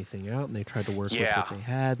work anything out, and they tried to work with what they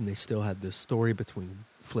had, and they still had this story between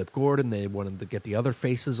Flip Gordon. They wanted to get the other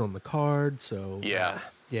faces on the card, so yeah.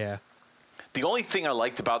 The only thing I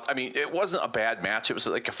liked it wasn't a bad match. It was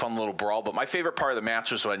like a fun little brawl, but my favorite part of the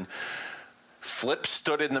match was when Flip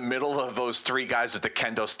stood in the middle of those three guys with the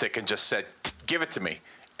kendo stick and just said, "Give it to me,"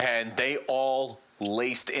 and they all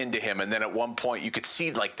laced into him, and then at one point you could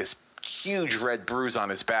see like this huge red bruise on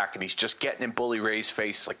his back, and he's just getting in Bully Ray's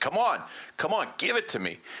face like, come on, give it to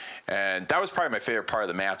me. And that was probably my favorite part of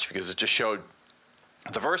the match because it just showed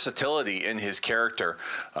the versatility in his character.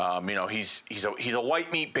 He's a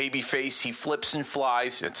white meat baby face. He flips and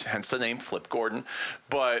flies. It's hence the name Flip Gordon.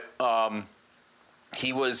 But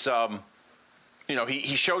he was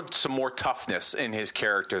he showed some more toughness in his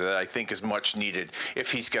character that I think is much needed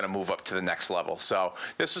if he's going to move up to the next level. So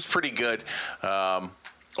this was pretty good.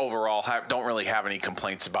 Overall, don't really have any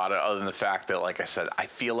complaints about it, other than the fact that, like I said, I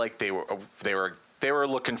feel like they were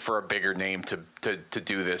looking for a bigger name to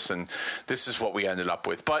do this, and this is what we ended up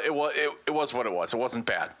with. But it was what it was. It wasn't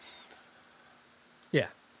bad. Yeah,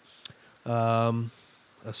 a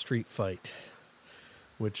street fight,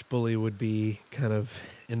 which Bully would be kind of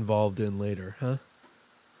involved in later, huh?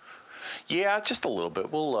 Yeah, just a little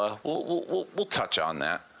bit. We'll touch on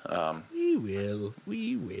that. We will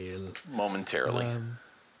momentarily.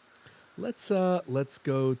 Let's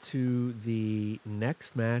go to the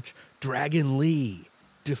next match. Dragon Lee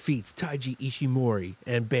defeats Taiji Ishimori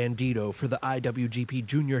and Bandito for the IWGP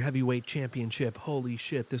Junior Heavyweight Championship. Holy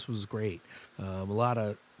shit, this was great. A lot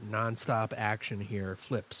of nonstop action here.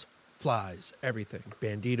 Flips, flies, everything.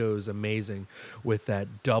 Bandito is amazing with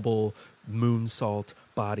that double moonsault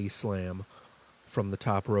body slam from the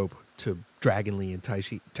top rope to Dragon Lee and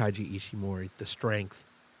Taiji Ishimori. The strength,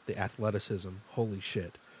 the athleticism, holy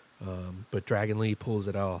shit. But Dragon Lee pulls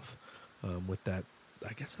it off with that,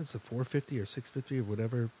 I guess that's a 450 or 650 or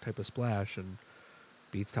whatever type of splash, and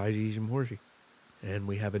beats Taiji Ishimori. And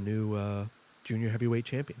we have a new junior heavyweight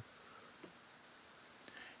champion.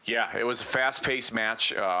 Yeah, it was a fast-paced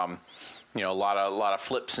match. A lot of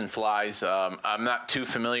flips and flies. I'm not too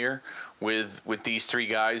familiar with these three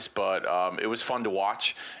guys, but it was fun to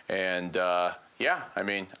watch. And I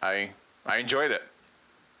enjoyed it.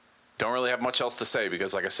 Don't really have much else to say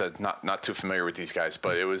because, like I said, not too familiar with these guys,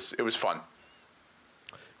 but it was fun.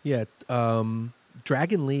 Yeah,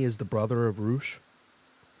 Dragon Lee is the brother of Roosh.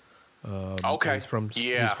 Okay. He's from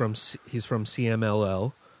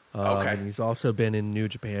CMLL. Okay. And he's also been in New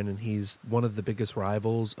Japan, and he's one of the biggest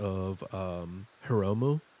rivals of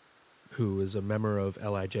Hiromu, who is a member of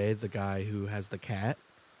LIJ, the guy who has the cat.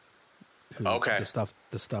 Okay.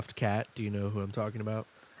 The stuffed cat. Do you know who I'm talking about?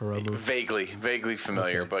 Hiromu? Vaguely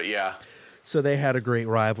familiar, but yeah. So they had a great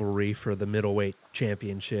rivalry for the middleweight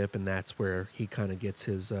championship, and that's where he kind of gets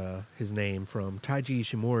his name from. Taiji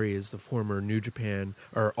Ishimori is the former New Japan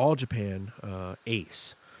or All Japan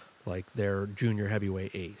ace, like their junior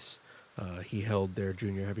heavyweight ace. He held their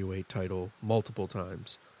junior heavyweight title multiple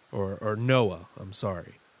times, or Noah. I'm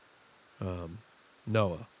sorry,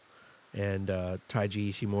 Noah, and Taiji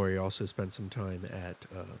Ishimori also spent some time at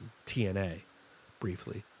TNA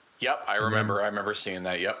briefly. Yep, I remember seeing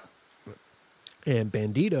that. Yep. And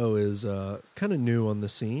Bandito is kind of new on the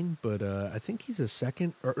scene, but I think he's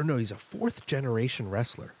he's a fourth generation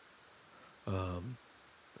wrestler. Amazing.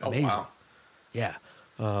 Oh, wow. Yeah.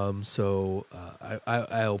 So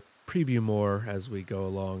I'll preview more as we go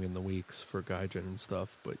along in the weeks for Gaijin and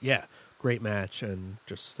stuff. But yeah, great match, and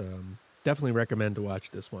just definitely recommend to watch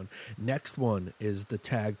this one. Next one is the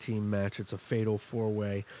tag team match. It's a fatal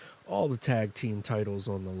four-way. All the tag team titles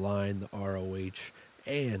on the line, the ROH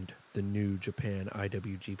and the New Japan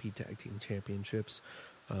IWGP Tag Team Championships.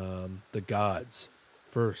 The Gods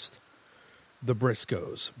first. The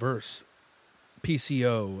Briscoes versus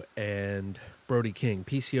PCO and Brody King.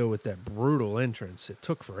 PCO with that brutal entrance. It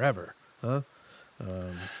took forever, huh?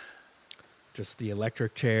 Just the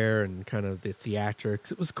electric chair and kind of the theatrics.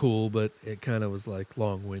 It was cool, but it kind of was like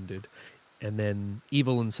long-winded. And then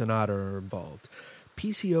Evil and Sonata are involved.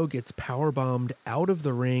 PCO gets powerbombed out of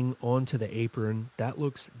the ring onto the apron. That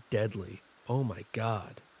looks deadly. Oh my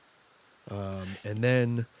God. And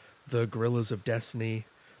then the Gorillas of Destiny,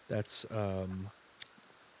 that's Tama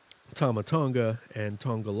Tonga and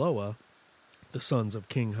Tongaloa, the sons of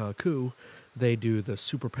King Haku. They do the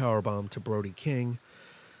super powerbomb to Brody King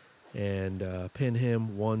and pin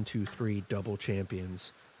him. 1, 2, 3, double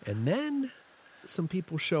champions. And then some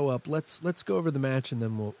people show up. Let's go over the match, and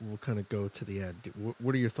then we'll kind of go to the end.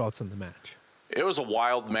 What are your thoughts on the match? It was a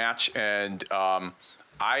wild match, and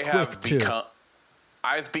I've become.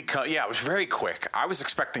 Yeah, it was very quick. I was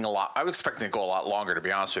expecting a lot. I was expecting to go a lot longer, to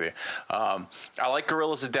be honest with you. I like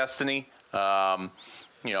Gorillas of Destiny. I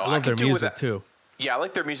love their music too. Yeah, I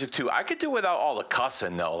like their music too. I could do without all the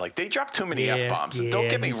cussing though. Like they drop too many F-bombs. Yeah, don't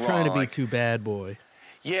get me wrong. He's trying to be too bad boy.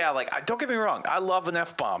 Yeah, don't get me wrong. I love an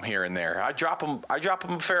F-bomb here and there. I drop them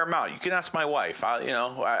a fair amount. You can ask my wife.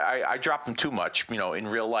 I drop them too much, in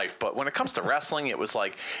real life. But when it comes to wrestling, it was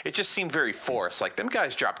like, it just seemed very forced. Like, them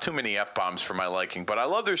guys drop too many F-bombs for my liking. But I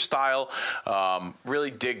love their style.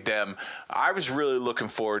 Really dig them. I was really looking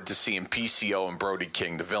forward to seeing PCO and Brody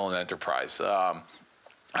King, the Villain Enterprise.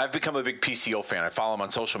 I've become a big PCO fan. I follow him on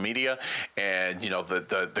social media, and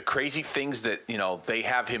the crazy things that they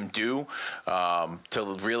have him do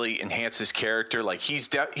to really enhance his character. Like he's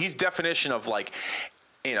definition of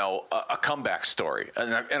a comeback story,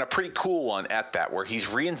 and a pretty cool one at that, where he's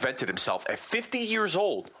reinvented himself at 50 years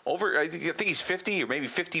old. I think he's 50 or maybe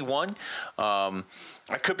 51.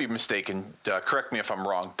 I could be mistaken. Correct me if I'm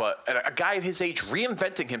wrong. But a guy at his age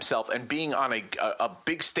reinventing himself and being on a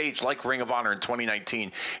big stage like Ring of Honor in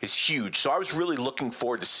 2019 is huge. So I was really looking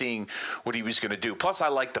forward to seeing what he was going to do. Plus, I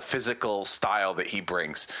like the physical style that he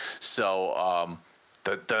brings. So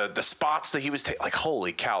the spots that he was taking,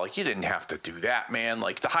 holy cow, you didn't have to do that, man.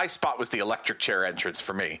 The high spot was the electric chair entrance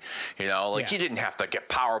for me, You didn't have to get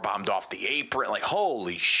power bombed off the apron,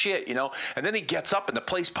 holy shit, And then he gets up and the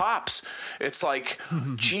place pops. It's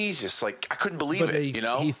Jesus, I couldn't believe it,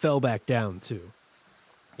 He fell back down too.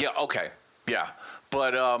 Yeah, okay, yeah.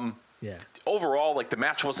 But Yeah. overall, like, the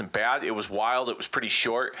match wasn't bad. It was wild. It was pretty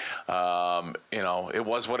short. It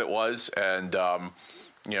was what it was, and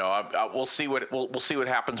we'll see what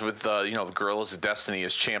happens with the Gorillas of Destiny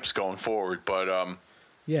as champs going forward. But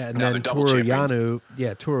Yeah, and now then they're double champions.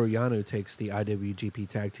 Toru Yano takes the IWGP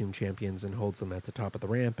Tag Team Champions and holds them at the top of the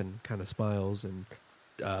ramp and kind of smiles. And,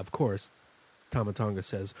 of course, Tama Tonga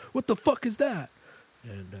says, "What the fuck is that?"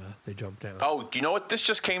 And they jump down. Oh, you know what? This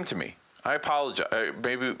just came to me. I apologize.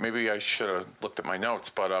 Maybe I should have looked at my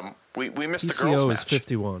notes, but we missed the girls' PCO match. is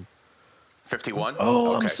 51. 51?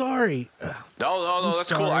 Oh, Okay. I'm sorry. No, that's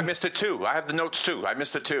cool. sorry. I missed it too. I have the notes too. I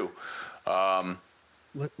missed it too.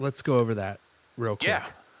 Let's go over that real quick. Yeah.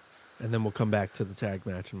 And then we'll come back to the tag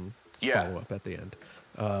match and Yeah. follow up at the end.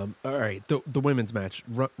 All right, the women's match.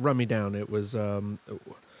 Run me down. It was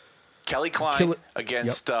Kelly Klein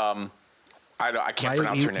against I can't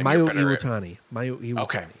pronounce her name. You're Mayu better at- Iwatani. Mayu Iwatani.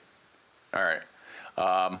 Okay. All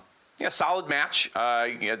right. Solid match.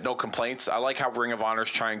 No complaints. I like how Ring of Honor is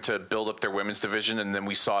trying to build up their women's division, and then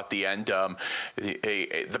we saw at the end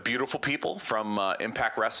the beautiful people from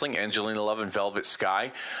Impact Wrestling, Angelina Love and Velvet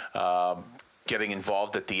Sky, getting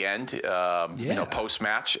involved at the end, post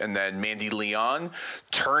match, and then Mandy Leon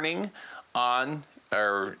turning on,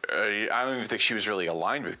 or I don't even think she was really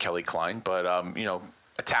aligned with Kelly Klein, but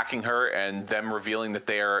attacking her and them revealing that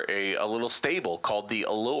they are a little stable called the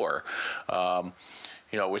Allure.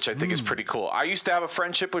 Which I think is pretty cool. I used to have a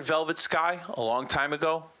friendship with Velvet Sky a long time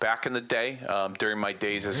ago, back in the day, during my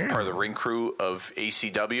days as part of the ring crew of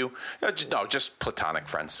ACW. No, just platonic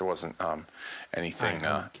friends. There wasn't anything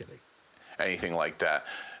I'm kidding. anything like that.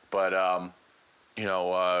 But we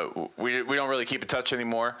don't really keep in touch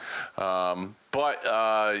anymore.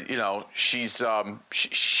 She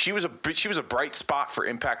was a bright spot for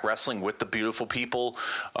Impact Wrestling with the beautiful people.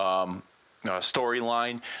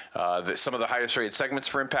 Storyline. Some of the highest rated segments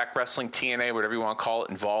for Impact Wrestling, TNA, whatever you want to call it,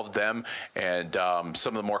 involved them, and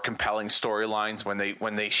some of the more compelling storylines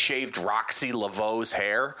when they shaved Roxy Laveau's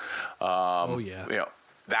hair.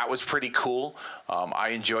 That was pretty cool. I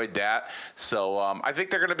enjoyed that. So I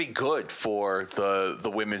think they're going to be good for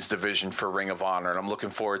the women's division for Ring of Honor, and I'm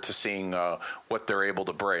looking forward to seeing what they're able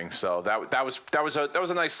to bring. So that was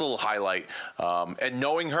a nice little highlight. And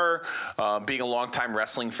knowing her, being a longtime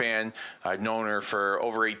wrestling fan, I've known her for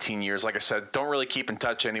over 18 years. Like I said, don't really keep in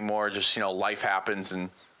touch anymore. Just life happens and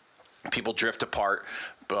people drift apart.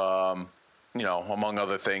 Among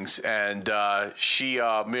other things, and I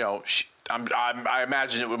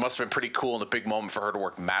imagine it must have been pretty cool and a big moment for her to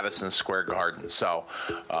work Madison Square Garden. So,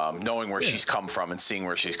 knowing where she's come from and seeing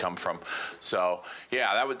where she's come from, so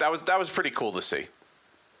yeah, that was pretty cool to see.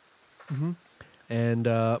 Mm-hmm. And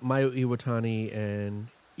Mayu Iwatani and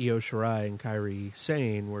Io Shirai and Kairi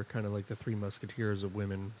Sane were kind of like the three musketeers of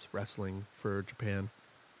women's wrestling for Japan.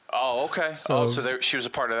 Oh, okay. So she was a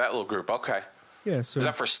part of that little group. Okay. Yeah. So is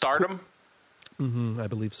that for Stardom? I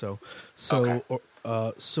believe so. So,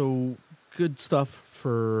 okay. So good stuff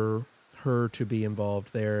for her to be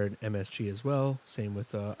involved there in MSG as well. Same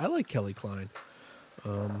with I like Kelly Klein.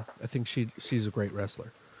 I think she's a great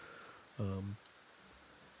wrestler. All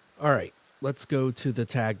right, let's go to the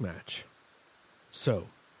tag match. So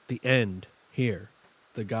the end here,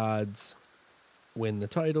 the gods win the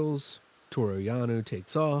titles. Toru Yano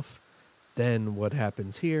takes off. Then what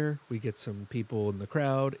happens here? We get some people in the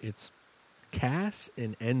crowd. It's Cass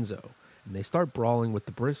and Enzo, and they start brawling with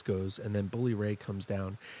the Briscoes, and then Bully Ray comes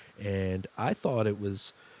down, and I thought it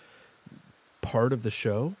was part of the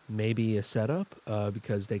show, maybe a setup,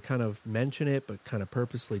 because they kind of mention it, but kind of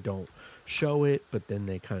purposely don't show it, but then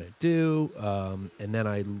they kind of do, and then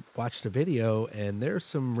I watched a video, and there's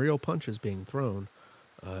some real punches being thrown.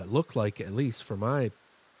 It looked like, at least from my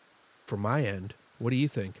end. What do you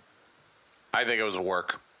think? I think it was a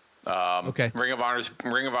work. Okay. Ring of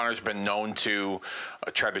Honor's been known to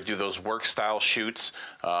try to do those work style shoots.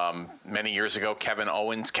 Many years ago,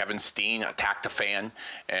 Kevin Steen attacked a fan,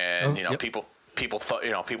 and people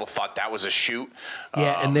thought that was a shoot.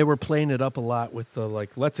 Yeah, and they were playing it up a lot with the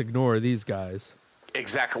let's ignore these guys.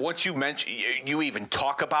 Exactly. Once you mention, you even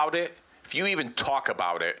talk about it. If you even talk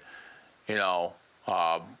about it,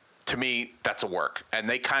 to me, that's a work. And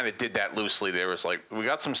they kind of did that loosely. There was we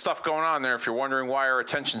got some stuff going on there. If you're wondering why our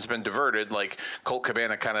attention's been diverted, Colt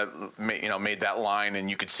Cabana kind of, made that line, and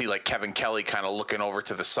you could see Kevin Kelly kind of looking over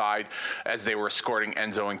to the side as they were escorting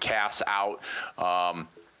Enzo and Cass out.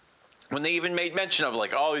 when they even made mention of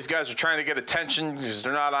like, oh, these guys are trying to get attention because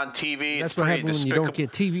they're not on TV. That's what happens when you don't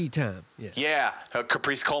get TV time. Yeah.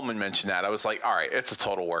 Caprice Coleman mentioned that. I was like, all right, it's a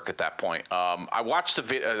total work at that point. I watched a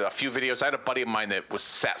few videos. I had a buddy of mine that was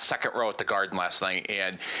sat second row at the Garden last night,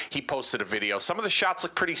 and he posted a video. Some of the shots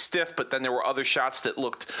looked pretty stiff, but then there were other shots that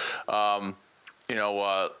looked,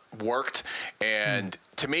 worked. And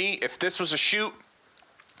to me, if this was a shoot,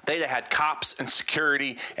 they'd have had cops and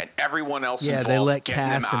security and everyone else involved. Yeah, they let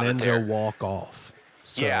Cass and Enzo walk off.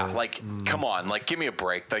 So, yeah, come on, give me a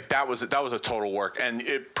break. Like that was a total work, and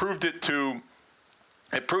it proved it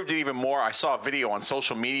even more. I saw a video on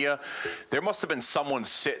social media. There must have been someone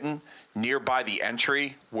sitting nearby the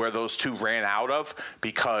entry where those two ran out of,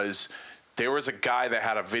 because there was a guy that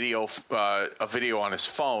had a video on his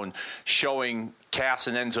phone showing Cass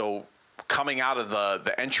and Enzo coming out of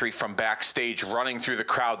the entry from backstage, running through the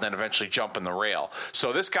crowd, then eventually jumping the rail.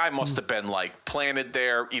 So this guy must have been planted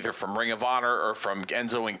there either from Ring of Honor or from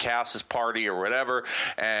Enzo and Cass's party or whatever,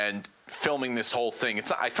 and filming this whole thing.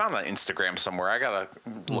 I found it on Instagram somewhere. I gotta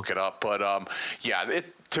look it up, but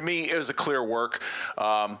to me it was a clear work.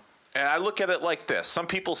 And I look at it like this: some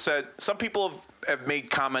people have made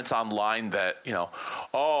comments online that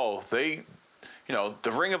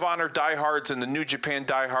the Ring of Honor diehards and the New Japan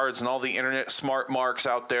diehards and all the internet smart marks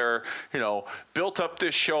out there, built up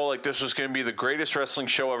this show like this was going to be the greatest wrestling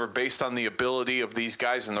show ever based on the ability of these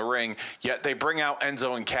guys in the ring. Yet they bring out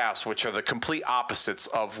Enzo and Cass, which are the complete opposites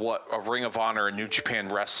of what a Ring of Honor and New Japan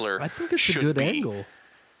wrestler should be. I think it's a good angle.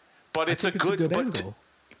 But it's a good angle.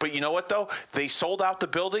 But you know what, though? They sold out the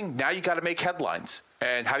building. Now you got to make headlines.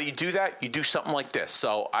 And how do you do that? You do something like this.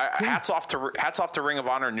 So hats off to Ring of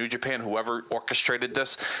Honor and New Japan, whoever orchestrated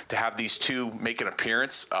this, to have these two make an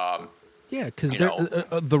appearance. Because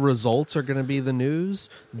the results are going to be the news.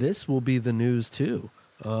 This will be the news too.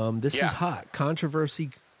 This is hot. Controversy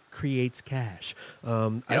creates cash.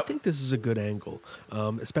 I think this is a good angle,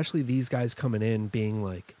 especially these guys coming in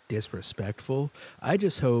being disrespectful. I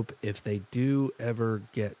just hope if they do ever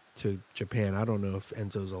get to Japan, I don't know if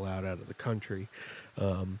Enzo's allowed out of the country,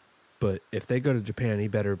 but if they go to Japan, he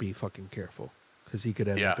better be fucking careful, because he could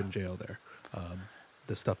end up in jail there.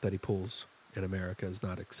 The stuff that he pulls in America is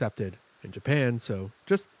not accepted in Japan, so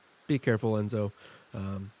just be careful, Enzo.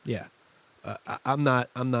 I'm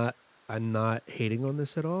not hating on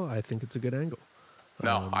this at all. I think it's a good angle.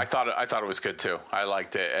 No, I thought it was good too. I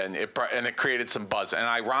liked it, and it created some buzz. And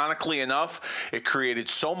ironically enough, it created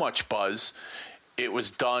so much buzz. It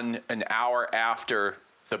was done an hour after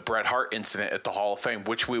the Bret Hart incident at the Hall of Fame,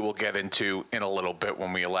 which we will get into in a little bit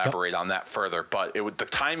when we elaborate on that further. But the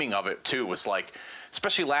timing of it too was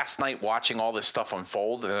especially last night watching all this stuff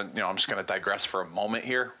unfold. And I'm just going to digress for a moment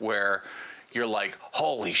here, where you're like,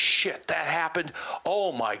 holy shit, that happened.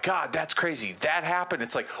 Oh my God, that's crazy. That happened.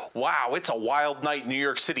 It's like, wow, it's a wild night in New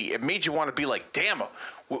York City. It made you want to be like, damn,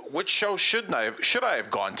 which show should I have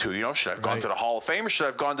gone to? Should I have gone to the Hall of Fame, or should I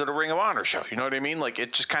have gone to the Ring of Honor show? You know what I mean?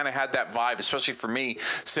 It just kind of had that vibe, especially for me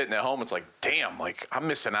sitting at home. It's like, damn, I'm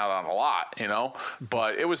missing out on a lot,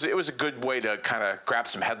 But it was a good way to kind of grab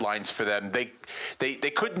some headlines for them. They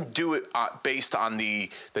couldn't do it based on the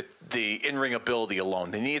in-ring ability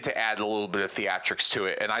alone. They needed to add a little bit of theatrics to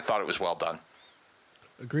it, and I thought it was well done.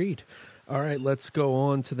 Agreed. All right, let's go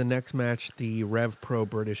on to the next match, the Rev Pro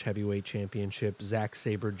British Heavyweight Championship. Zack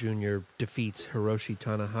Sabre Jr. defeats Hiroshi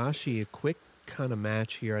Tanahashi. A quick kind of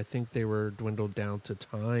match here. I think they were dwindled down to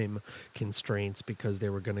time constraints because they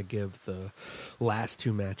were going to give the last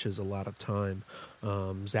two matches a lot of time.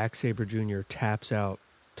 Zack Sabre Jr. taps out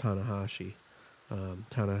Tanahashi.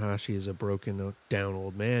 Tanahashi is a broken down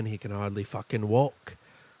old man. He can hardly fucking walk,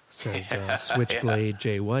 says Switchblade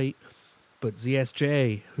Jay White. But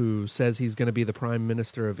ZSJ, who says he's going to be the Prime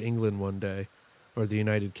Minister of England one day, or the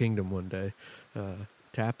United Kingdom one day,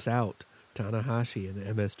 taps out Tanahashi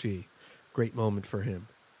and MSG. Great moment for him.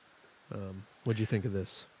 What do you think of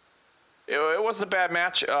this? It wasn't a bad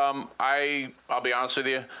match. I'll be honest with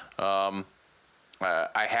you.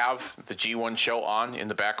 I have the G1 show on in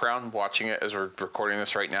the background, watching it as we're recording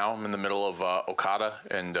this right now. I'm in the middle of Okada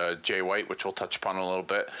and Jay White, which we'll touch upon in a little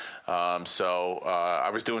bit. So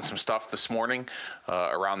I was doing some stuff this morning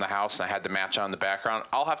around the house, and I had the match on in the background.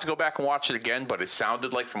 I'll have to go back and watch it again, but it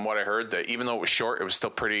sounded like, from what I heard, that even though it was short, it was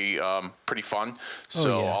still pretty fun.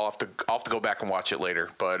 So I'll have to go back and watch it later.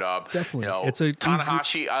 But definitely,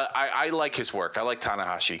 Tanahashi, I like his work. I like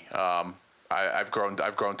Tanahashi. I've grown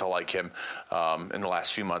to like him in the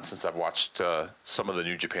last few months since I've watched some of the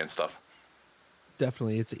New Japan stuff.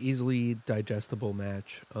 Definitely, it's an easily digestible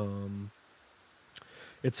match.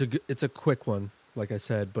 It's a quick one, like I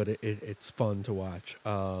said, but it's fun to watch.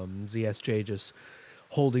 ZSJ just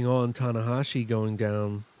holding on. Tanahashi going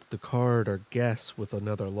down the card, or guess, with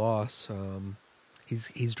another loss.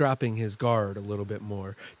 He's dropping his guard a little bit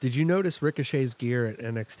more. Did you notice Ricochet's gear at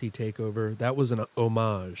NXT TakeOver? That was an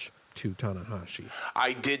homage to Tanahashi.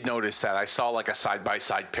 I did notice that. I saw like a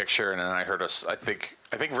side-by-side picture, and then I heard I think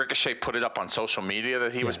Ricochet put it up on social media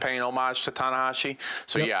that he was paying homage to Tanahashi.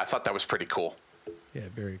 So, yeah, I thought that was pretty cool. Yeah,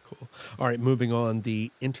 very cool. All right, moving on. The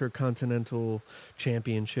Intercontinental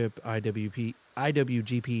Championship,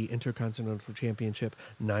 IWGP Intercontinental Championship,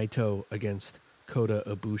 Naito against Kota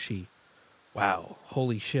Ibushi. Wow,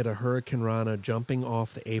 holy shit, a Hurricane Rana jumping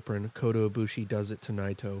off the apron. Kota Ibushi does it to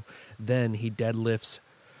Naito. Then he deadlifts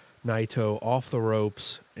Naito off the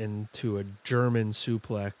ropes into a German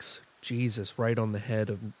suplex. Jesus, right on the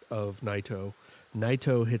head of Naito.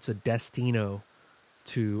 Naito hits a Destino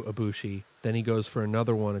to Ibushi. Then he goes for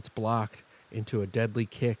another one. It's blocked into a deadly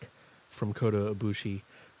kick from Kota Ibushi.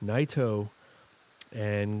 Naito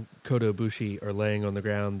and Kota Ibushi are laying on the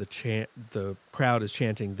ground. The crowd is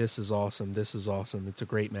chanting, "This is awesome, this is awesome, it's a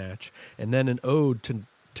great match." And then an ode to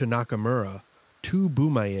Nakamura, 2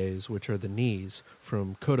 bumayes, which are the knees,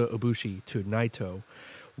 from Kota Ibushi to Naito.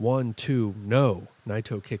 1, 2, no.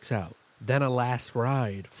 Naito kicks out. Then a last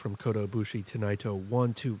ride from Kota Ibushi to Naito.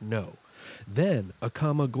 1, 2, no. Then a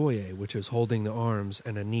Kamagoye, which is holding the arms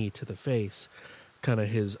and a knee to the face, kind of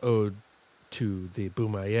his ode to the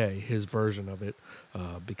bumaye, his version of it,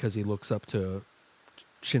 because he looks up to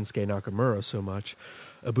Shinsuke Nakamura so much.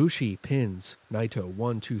 Ibushi pins Naito.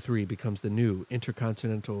 1, 2, 3, becomes the new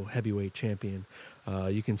Intercontinental Heavyweight Champion.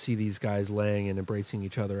 You can see these guys laying and embracing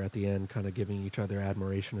each other at the end, kind of giving each other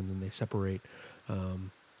admiration, and then they separate.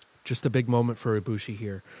 Just a big moment for Ibushi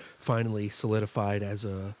here. Finally solidified as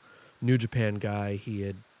a New Japan guy. He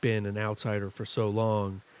had been an outsider for so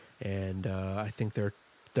long, and I think they're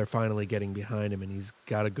finally getting behind him, and he's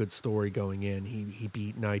got a good story going in. He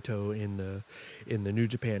beat Naito in the New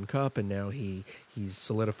Japan Cup, and now he's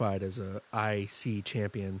solidified as a IC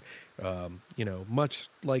champion. Much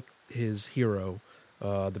like his hero,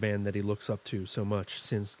 the man that he looks up to so much,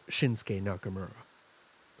 since Shinsuke Nakamura,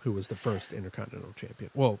 who was the first Intercontinental Champion.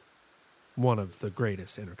 Well, one of the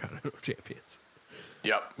greatest Intercontinental Champions.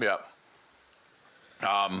 Yep.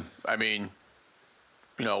 I mean,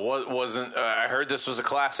 wasn't I heard this was a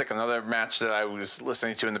classic. Another match that I was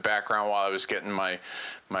listening to in the background while I was getting my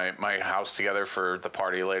house together for the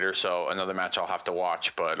party later. So another match I'll have to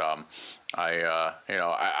watch. But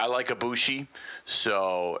I like Ibushi.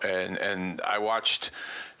 So and I watched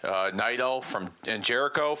Naito and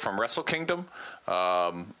Jericho from Wrestle Kingdom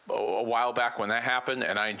a while back when that happened,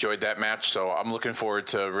 and I enjoyed that match. So I'm looking forward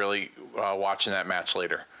to really watching that match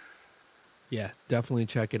later. Yeah, definitely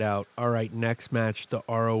check it out. All right, next match, the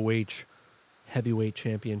ROH Heavyweight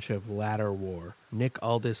Championship Ladder War. Nick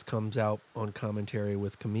Aldis comes out on commentary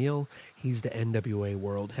with Camille. He's the NWA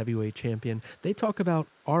World Heavyweight Champion. They talk about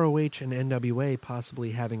ROH and NWA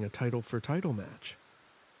possibly having a title-for-title match.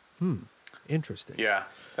 Interesting. Yeah,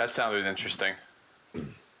 that sounded interesting.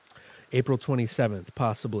 April 27th,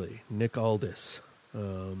 possibly. Nick Aldis.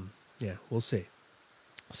 Yeah, we'll see.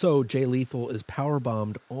 So Jay Lethal is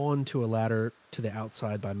powerbombed onto a ladder to the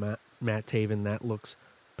outside by Matt Taven. That looks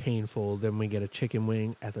painful. Then we get a chicken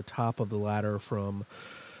wing at the top of the ladder from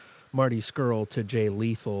Marty Scurll to Jay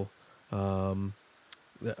Lethal.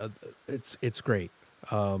 It's great.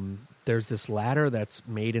 There's this ladder that's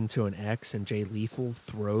made into an X, and Jay Lethal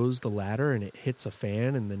throws the ladder, and it hits a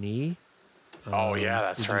fan in the knee. Oh, yeah,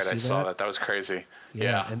 that's right. I saw that. That was crazy.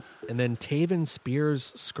 Yeah. And then Taven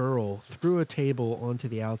spears Scurll through a table onto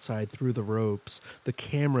the outside through the ropes. The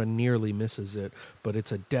camera nearly misses it, but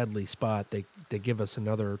it's a deadly spot. They give us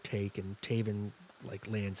another take, and Taven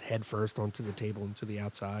lands head first onto the table and to the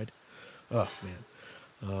outside. Oh,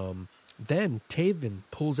 man. Then Taven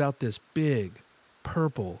pulls out this big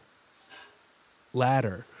purple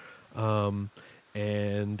ladder,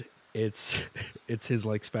 and it's his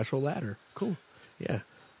special ladder. Cool. Yeah.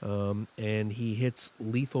 And he hits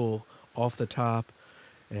Lethal off the top,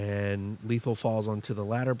 and Lethal falls onto the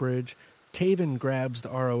ladder bridge. Taven grabs the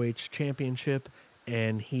ROH Championship,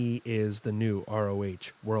 and he is the new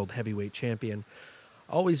ROH World Heavyweight Champion.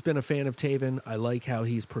 Always been a fan of Taven. I like how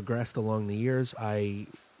he's progressed along the years. I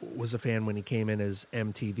was a fan when he came in as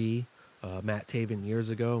MTV, Matt Taven, years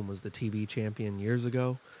ago, and was the TV champion years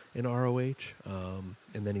ago in ROH, and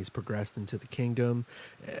then he's progressed into the Kingdom.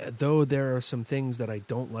 Though there are some things that I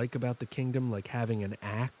don't like about the Kingdom, like having an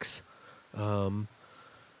axe.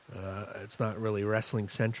 It's not really wrestling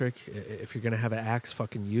centric. If you're gonna have an axe,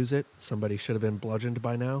 fucking use it. Somebody should have been bludgeoned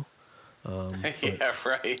by now. Yeah,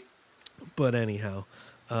 right. But anyhow,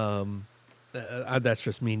 That's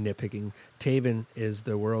just me nitpicking. Taven is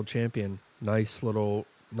the world champion. Nice little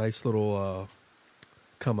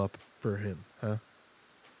come up for him, huh?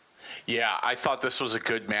 Yeah, I thought this was a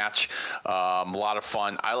good match. A lot of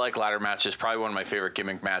fun. I like ladder matches. Probably one of my favorite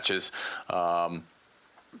gimmick matches. It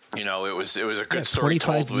was a good story.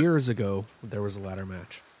 25 years ago, there was a ladder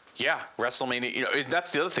match. Yeah, WrestleMania.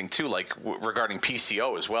 That's the other thing too. Like regarding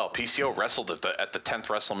PCO as well. PCO wrestled at the 10th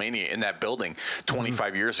WrestleMania in that building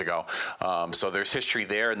 25 years ago. So there's history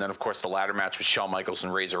there, and then of course the ladder match with Shawn Michaels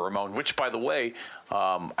and Razor Ramon. Which, by the way,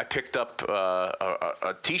 I picked up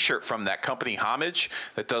a T-shirt from that company, Homage,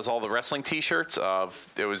 that does all the wrestling T-shirts.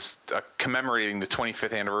 It was commemorating the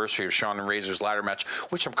 25th anniversary of Shawn and Razor's ladder match,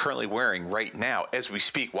 which I'm currently wearing right now as we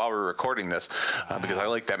speak while we're recording this, because I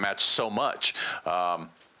like that match so much.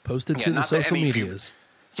 Posted to the social medias.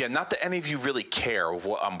 Not that any of you really care of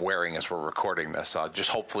what I'm wearing as we're recording this. Just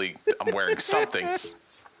hopefully I'm wearing something.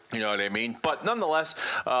 You know what I mean? But nonetheless,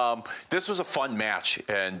 this was a fun match.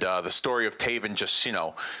 And the story of Taven just,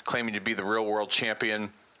 claiming to be the real world champion,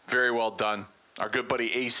 very well done. Our good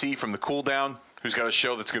buddy AC from the Cool Down, who's got a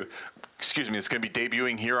show that's going to... it's going to be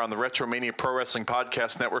debuting here on the Retromania Pro Wrestling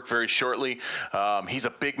Podcast Network very shortly. He's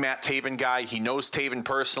a big Matt Taven guy. He knows Taven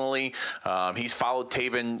personally. He's followed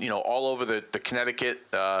Taven, all over the Connecticut,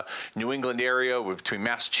 New England area, between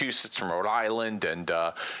Massachusetts and Rhode Island, and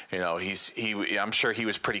I'm sure he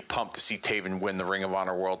was pretty pumped to see Taven win the Ring of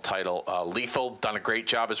Honor World Title. Lethal done a great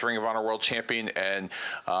job as Ring of Honor World Champion, and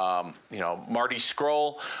Marty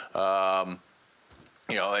Scurll.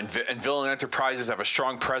 And Villain Enterprises have a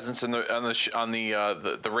strong presence on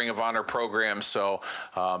the Ring of Honor program, so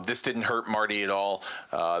this didn't hurt Marty at all.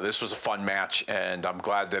 This was a fun match, and I'm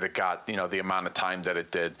glad that it got the amount of time that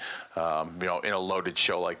it did, in a loaded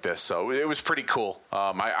show like this. So it was pretty cool.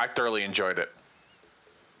 I thoroughly enjoyed it.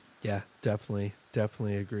 Yeah, definitely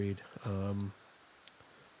agreed.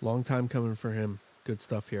 Long time coming for him. Good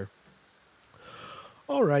stuff here.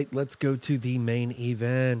 All right, let's go to the main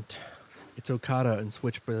event. It's Okada and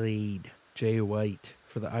Switchblade Jay White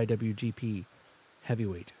for the IWGP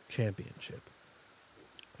Heavyweight Championship.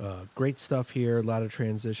 Great stuff here. A lot of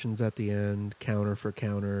transitions at the end. Counter for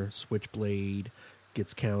counter. Switchblade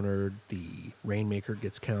gets countered. The Rainmaker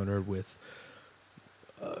gets countered with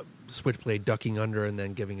Switchblade ducking under and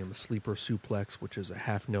then giving him a sleeper suplex, which is a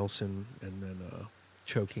half Nelson, and then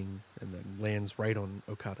choking, and then lands right on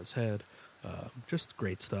Okada's head. Just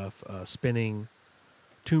great stuff. Spinning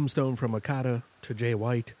Tombstone from Okada to Jay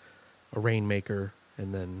White, a Rainmaker,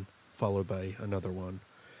 and then followed by another one.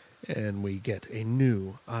 And we get a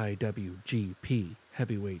new IWGP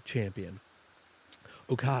Heavyweight Champion,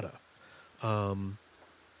 Okada.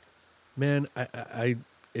 Man,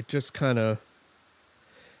 it just kind of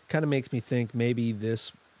makes me think maybe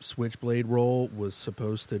this Switchblade role was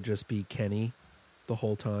supposed to just be Kenny the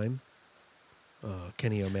whole time.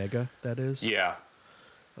 Kenny Omega, that is. Yeah.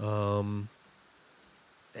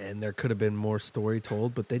 And there could have been more story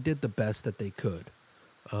told, but they did the best that they could.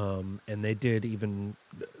 And they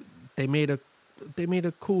made a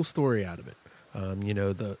cool story out of it.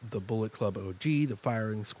 The Bullet Club OG, the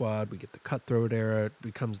firing squad, we get the Cutthroat era, it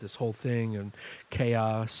becomes this whole thing, and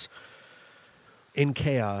chaos. In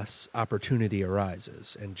chaos, opportunity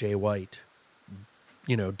arises, and Jay White,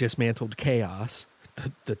 dismantled chaos,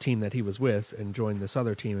 the team that he was with, and joined this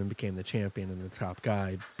other team and became the champion and the top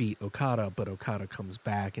guy, beat Okada, but Okada comes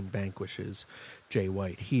back and vanquishes Jay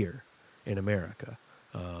White here in America.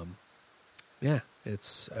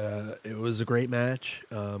 It was a great match,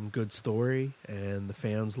 good story, and the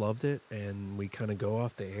fans loved it, and we kind of go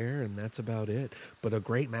off the air, and that's about it. But a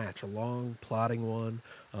great match, a long, plotting one.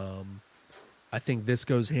 I think this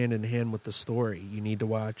goes hand in hand with the story. You need to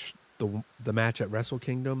watch the match at Wrestle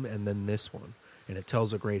Kingdom and then this one. And it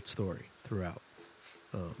tells a great story throughout.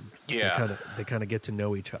 They kind of get to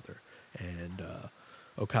know each other, and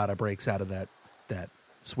Okada breaks out of that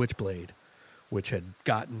Switchblade, which had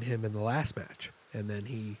gotten him in the last match, and then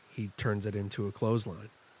he turns it into a clothesline,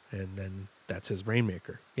 and then that's his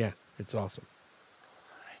Rainmaker. Yeah, it's awesome.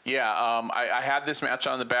 Yeah, I had this match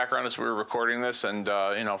on the background as we were recording this, and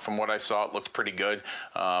from what I saw, it looked pretty good.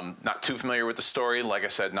 Not too familiar with the story. Like I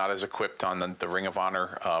said, not as equipped on the Ring of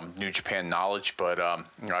Honor New Japan knowledge, but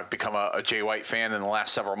I've become a Jay White fan in the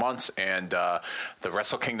last several months, and the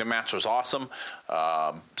Wrestle Kingdom match was awesome.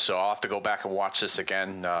 So I'll have to go back and watch this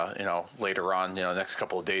again, later on, next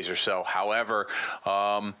couple of days or so. However,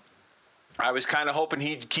 I was kind of hoping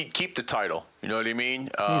he'd keep the title. You know what I mean?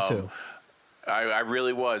 Me too. I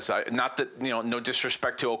really was. Not that, no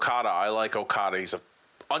disrespect to Okada. I like Okada. He's an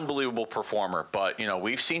unbelievable performer. But,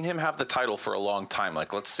 we've seen him have the title for a long time.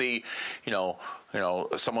 Like, let's see,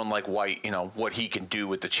 someone like White, what he can do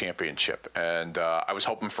with the championship. And I was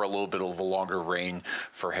hoping for a little bit of a longer reign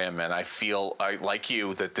for him. And I feel like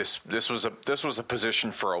you that this was a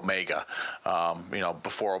position for Omega,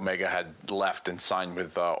 before Omega had left and signed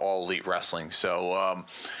with All Elite Wrestling. So,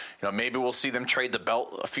 maybe we'll see them trade the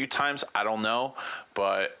belt a few times. I don't know.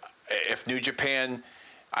 But if New Japan,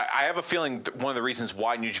 I have a feeling that one of the reasons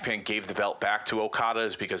why New Japan gave the belt back to Okada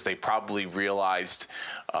is because they probably realized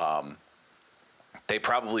that,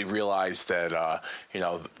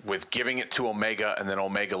 with giving it to Omega and then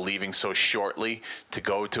Omega leaving so shortly to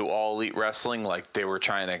go to All Elite Wrestling, like they were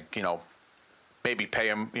trying to, maybe pay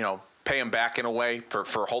him back in a way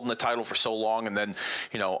for holding the title for so long, and then,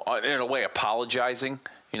 in a way apologizing,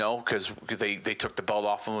 because they took the belt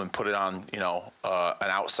off him and put it on, an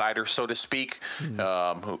outsider, so to speak,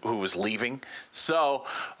 who was leaving. So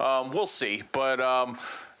we'll see. But,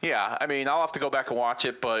 yeah, I mean, I'll have to go back and watch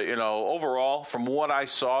it. But, overall, from what I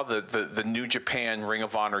saw, the New Japan Ring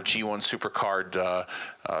of Honor G1 Supercard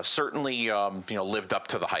certainly, lived up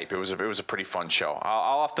to the hype. It was a pretty fun show.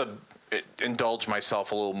 I'll have to indulge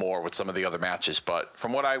myself a little more with some of the other matches. But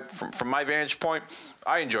from my vantage point,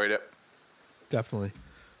 I enjoyed it. Definitely.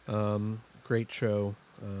 Great show,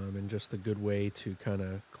 and just a good way to kind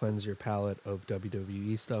of cleanse your palate of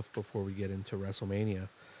WWE stuff before we get into WrestleMania.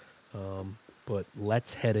 But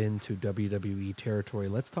let's head into WWE territory.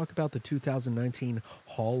 Let's talk about the 2019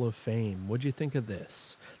 Hall of Fame. What'd you think of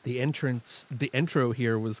this? The intro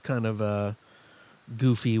here was kind of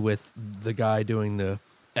goofy with the guy doing the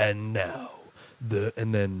 "and now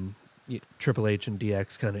and then Triple H and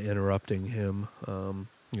DX kind of interrupting him.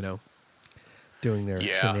 Doing their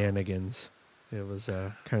shenanigans. It was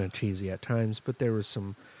kind of cheesy at times, but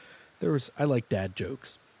I like dad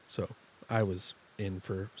jokes, so I was in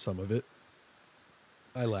for some of it.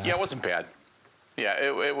 I laughed. Yeah, it wasn't bad. Yeah,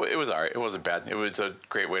 it was all right. It wasn't bad. It was a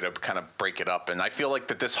great way to kind of break it up. And I feel like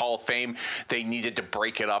that this Hall of Fame, they needed to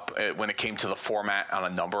break it up when it came to the format on a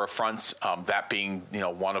number of fronts, that being,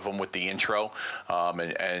 one of them with the intro.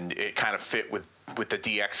 And it kind of fit with the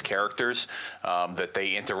DX characters, that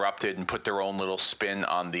they interrupted and put their own little spin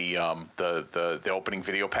on the opening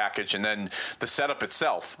video package. And then the setup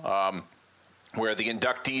itself, where the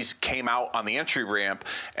inductees came out on the entry ramp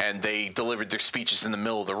and they delivered their speeches in the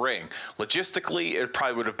middle of the ring. Logistically, it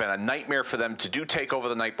probably would have been a nightmare for them to do TakeOver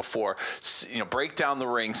the night before, break down the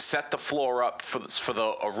ring, set the floor up for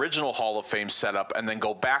the original Hall of Fame setup, and then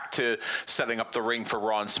go back to setting up the ring for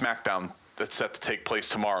Raw and SmackDown that's set to take place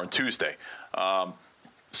tomorrow and Tuesday.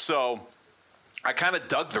 So I kind of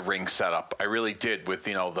dug the ring setup. I really did, with,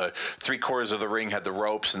 the 3/4 of the ring had the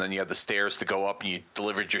ropes, and then you had the stairs to go up, and you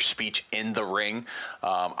delivered your speech in the ring.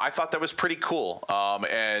 I thought that was pretty cool.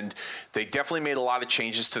 And they definitely made a lot of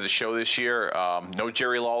changes to the show this year. No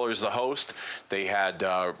Jerry Lawler as the host. They had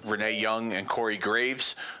Renee Young and Corey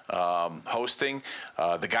Graves hosting.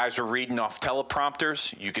 The guys were reading off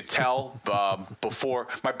teleprompters. You could tell before.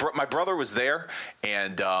 My brother was there,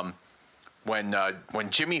 and when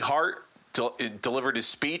Jimmy Hart delivered his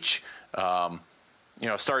speech,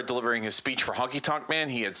 started delivering his speech for Honky Tonk Man,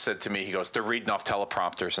 he had said to me, he goes, "They're reading off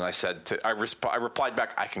teleprompters." And I said, I replied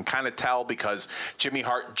back, "I can kind of tell, because Jimmy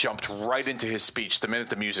Hart jumped right into his speech the minute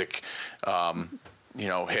the music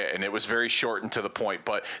hit, and it was very short and to the point.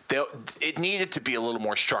 But it needed to be a little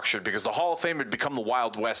more structured, because the Hall of Fame had become the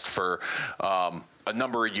Wild West for a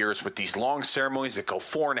number of years, with these long ceremonies that go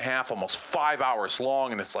 4.5, almost 5 hours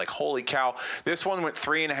long, and it's like, holy cow. This one went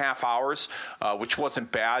 3.5 hours, which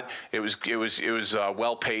wasn't bad. It was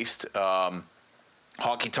well paced.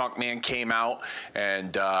 Honky Tonk Man came out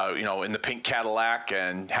and, in the pink Cadillac,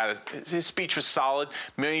 and his speech was solid.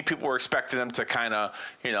 Many people were expecting him to kind of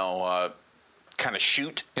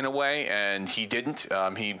shoot in a way, and he didn't.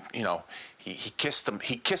 He kissed some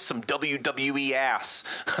WWE ass.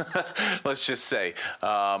 Let's just say,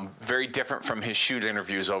 very different from his shoot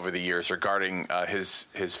interviews over the years regarding his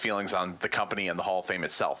feelings on the company and the Hall of Fame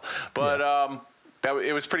itself. But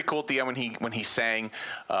it was pretty cool at the end when he sang.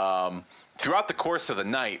 Throughout the course of the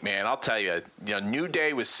night, man, I'll tell you, New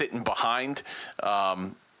Day was sitting behind.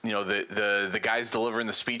 The guys delivering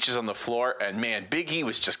the speeches on the floor, and man, Big E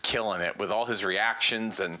was just killing it with all his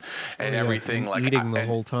reactions and everything, and eating the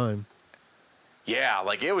whole time. Yeah,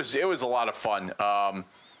 like it was a lot of fun.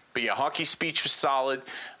 But yeah, Honky's speech was solid.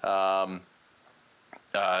 The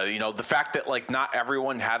fact that not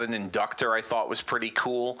everyone had an inductor, I thought was pretty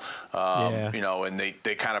cool. And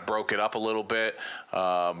they kind of broke it up a little bit.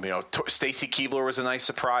 Stacy Keibler was a nice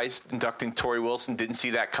surprise inducting Tori Wilson. Didn't see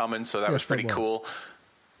that coming, so that was pretty cool.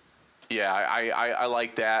 Yeah, I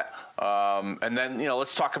like that. And then,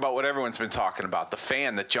 let's talk about what everyone's been talking about. The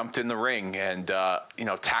fan that jumped in the ring and,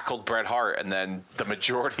 tackled Bret Hart, and then the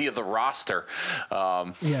majority of the roster.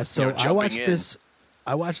 So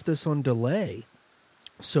I watched this on delay.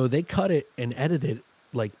 So they cut it and edited it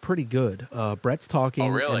like pretty good. Bret's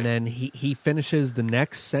talking, really? And then he finishes the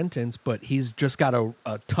next sentence, but he's just got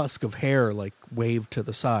a tusk of hair like waved to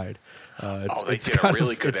the side. They did a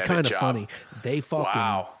really good edit job. It's kind of funny. They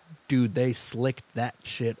fucking, dude, they slicked that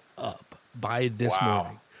shit up by this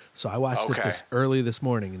morning. So I watched it early this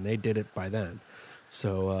morning, and they did it by then.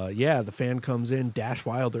 So, the fan comes in. Dash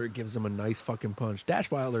Wilder gives him a nice fucking punch.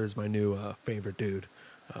 Dash Wilder is my new favorite dude.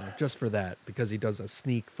 Just for that, because he does a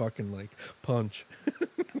sneak fucking like punch.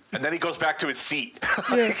 And then he goes back to his seat.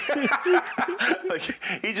 Like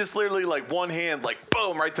he just literally like one hand, like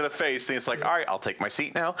boom, right to the face. And it's like, all right, I'll take my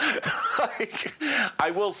seat now.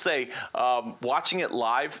 I will say, watching it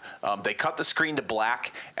live, they cut the screen to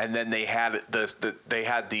black, and then they had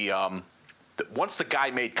once the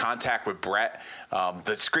guy made contact with Bret,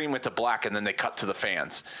 the screen went to black, and then they cut to the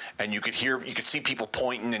fans, and you could see people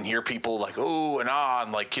pointing and hear people like ooh and ah,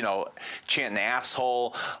 and like chanting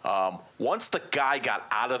asshole. Once the guy got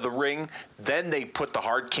out of the ring, then they put the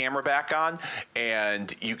hard camera back on,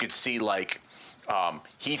 and you could see like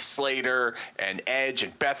Heath Slater and Edge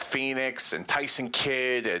and Beth Phoenix and Tyson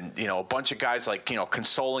Kidd and a bunch of guys like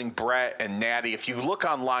consoling Bret and Natty. If you look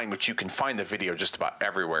online, which you can find the video just about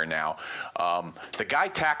everywhere now, the guy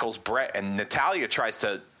tackles Bret, and Natalya tries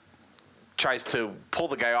to pull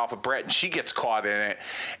the guy off of Bret, and she gets caught in it,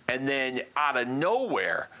 and then out of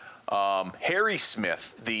nowhere, Harry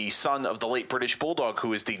Smith, the son of the late British Bulldog,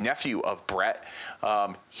 who is the nephew of Bret,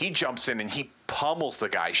 he jumps in and he pummels the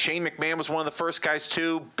guy. Shane McMahon was one of the first guys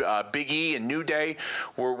too. Big E and New Day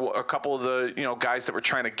were a couple of the guys that were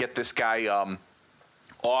trying to get this guy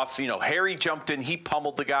off. Harry jumped in, he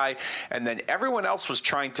pummeled the guy, and then everyone else was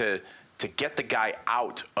trying to get the guy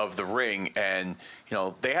out of the ring, and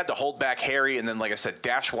they had to hold back Harry, and then like I said,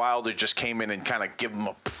 Dash Wilder just came in and kind of give him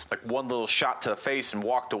one little shot to the face and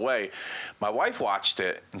walked away. My wife watched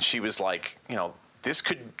it, and she was like, this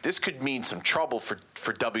could mean some trouble for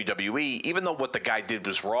WWE, even though what the guy did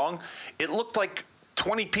was wrong. It looked like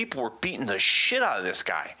 20 people were beating the shit out of this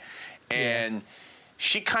guy, and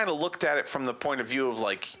she kind of looked at it from the point of view of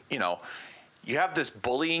like, you have this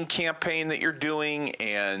bullying campaign that you're doing,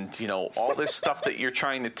 and all this stuff that you're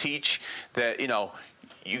trying to teach that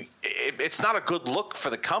it's not a good look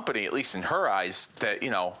for the company, at least in her eyes, that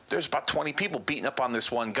there's about 20 people beating up on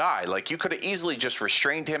this one guy. Like, you could have easily just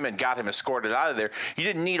restrained him and got him escorted out of there. You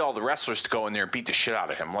didn't need all the wrestlers to go in there and beat the shit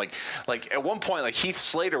out of him. Like at one point, like Heath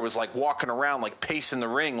Slater was like walking around like pacing the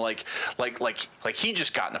ring like he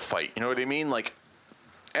just got in a fight. You know what I mean? Like.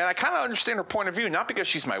 And I kind of understand her point of view, not because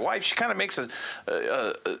she's my wife. She kind of makes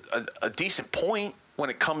a decent point when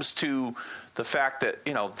it comes to the fact that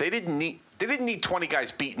they didn't need 20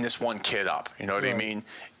 guys beating this one kid up. You know what I mean?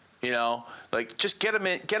 Like just get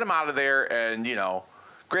him out of there, and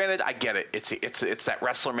Granted, I get it. It's that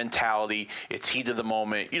wrestler mentality. It's heat of the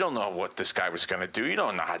moment. You don't know what this guy was going to do. You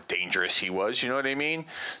don't know how dangerous he was. You know what I mean?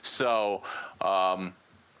 So.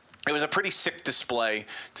 It was a pretty sick display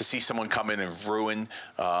to see someone come in and ruin,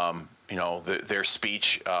 their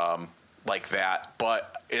speech like that.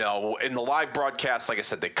 But, in the live broadcast, like I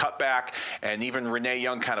said, they cut back, and even Renee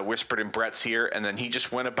Young kind of whispered in Bret's ear, and then he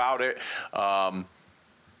just went about it,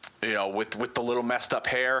 with the little messed up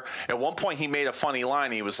hair. At one point, he made a funny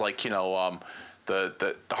line. He was like,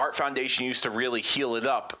 The Hart Foundation used to really heal it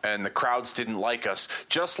up, and the crowds didn't like us.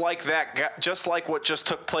 Just like what just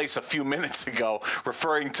took place a few minutes ago,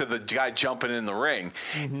 referring to the guy jumping in the ring.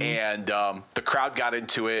 Mm-hmm. And the crowd got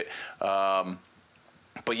into it.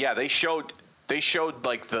 But yeah, they showed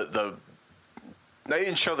like the they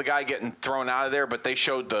didn't show the guy getting thrown out of there, but they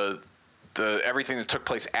showed the everything that took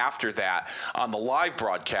place after that on the live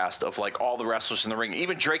broadcast of like all the wrestlers in the ring.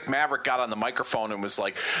 Even Drake Maverick got on the microphone and was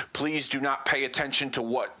like, please do not pay attention to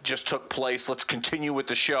what just took place. Let's continue with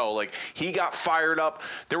the show. Like, he got fired up.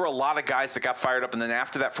 There were a lot of guys that got fired up. And then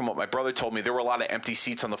after that, from what my brother told me, there were a lot of empty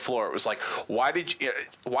seats on the floor. It was like, why did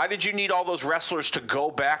you need all those wrestlers to go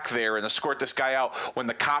back there and escort this guy out when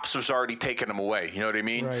the cops was already taking him away? You know what I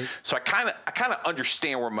mean? Right. So I kind of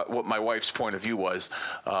understand what my wife's point of view was.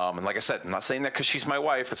 And like I said, said, I'm not saying that because she's my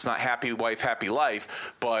wife. It's not happy wife, happy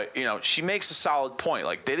life. But, she makes a solid point.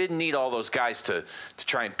 Like, they didn't need all those guys to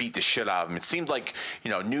try and beat the shit out of them. It seemed like,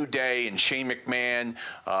 New Day and Shane McMahon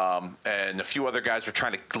and a few other guys were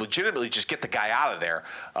trying to legitimately just get the guy out of there.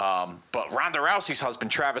 But Ronda Rousey's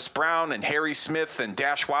husband, Travis Brown, and Harry Smith and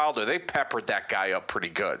Dash Wilder, they peppered that guy up pretty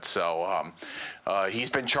good. So he's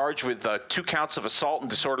been charged with 2 counts of assault and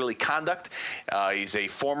disorderly conduct. He's a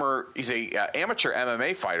amateur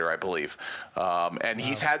MMA fighter, I believe, and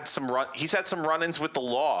he's had some run-ins with the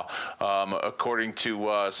law, according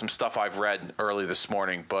to some stuff I've read early this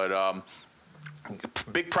morning. But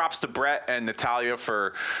big props to Brett and Natalia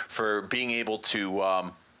for being able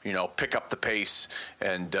to pick up the pace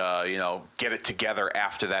and, get it together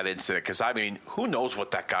after that incident. Because, I mean, who knows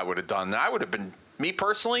what that guy would have done. And I would have been, me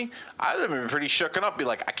personally, I would have been pretty shooken up, be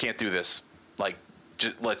like, I can't do this. Like,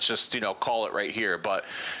 let's just, call it right here. But,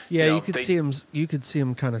 yeah, you could see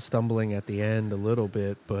him kind of stumbling at the end a little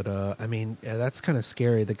bit. But, I mean, that's kind of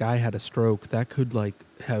scary. The guy had a stroke. That could,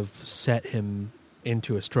 have set him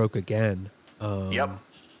into a stroke again. Yep.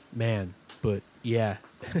 Man, but, yeah.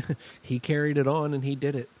 He carried it on and he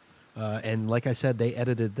did it. And like I said, they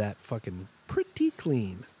edited that fucking pretty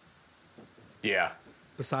clean. Yeah.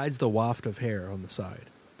 Besides the waft of hair on the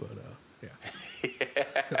side. But, yeah.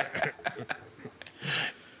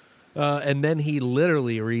 And then he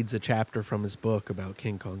literally reads a chapter from his book about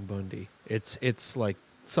King Kong Bundy. It's like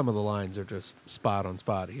some of the lines are just spot on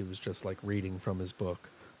spot. He was just like reading from his book.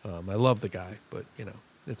 I love the guy, but,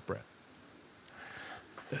 it's Brett.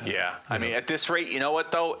 Yeah, I mean, at this rate, you know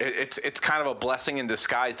what though? It's kind of a blessing in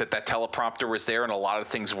disguise that teleprompter was there, and a lot of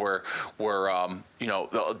things were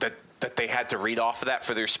that they had to read off of that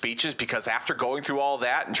for their speeches, because after going through all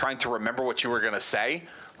that and trying to remember what you were going to say,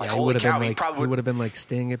 like, holy cow, he probably would have been like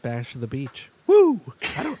Sting at Bash of the Beach. Woo!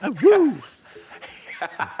 Woo!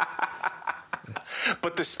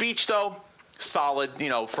 But the speech though, solid,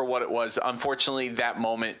 for what it was. Unfortunately, that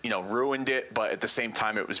moment, ruined it, but at the same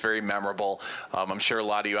time, it was very memorable. I'm sure a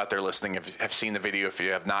lot of you out there listening have seen the video. If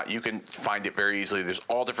you have not, you can find it very easily. There's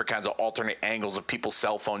all different kinds of alternate angles of people's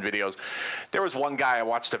cell phone videos. There was one guy, I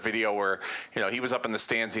watched a video where, he was up in the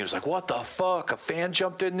stands and he was like, what the fuck? A fan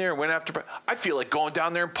jumped in there and went after. I feel like going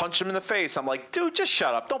down there and punching him in the face. I'm like, dude, just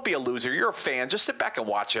shut up. Don't be a loser. You're a fan. Just sit back and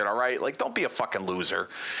watch it, all right? Like, don't be a fucking loser.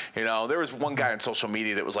 There was one guy on social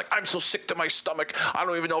media that was like, I'm so sick to my stomach. I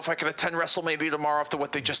don't even know if I can attend WrestleMania tomorrow after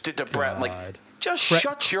what they just did to Brett. Like, just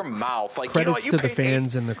shut your mouth. Like, credits to the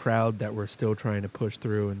fans in the crowd that were still trying to push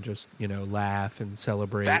through and just, laugh and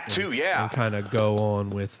celebrate. That too, yeah. And kind of go on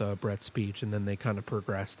with Brett's speech, and then they kind of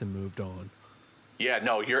progressed and moved on. Yeah,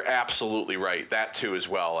 no, you're absolutely right. That too as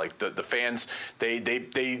well. Like the fans, they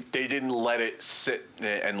didn't let it sit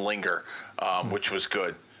and linger, which was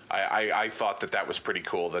good. I thought that was pretty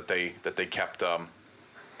cool that they kept.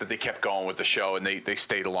 That they kept going with the show and they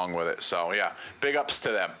stayed along with it. So, yeah, big ups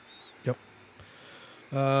to them. Yep.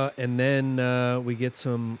 And then we get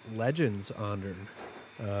some legends honored.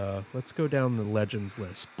 Let's go down the legends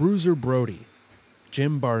list. Bruiser Brody,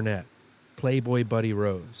 Jim Barnett, Playboy Buddy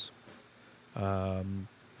Rose,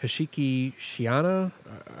 Hashiki Shiana.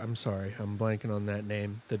 I'm sorry, I'm blanking on that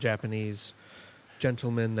name. The Japanese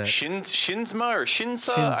gentleman that... Shinsma or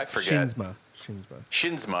Shinsa? I forget.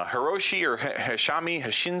 Shinsma. Hiroshi or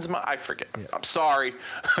Hashinsma? I forget. Yeah. I'm sorry.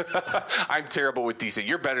 I'm terrible with these things.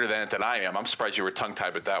 You're better than it than I am. I'm surprised you were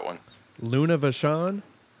tongue-tied with that one. Luna Vachon,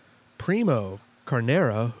 Primo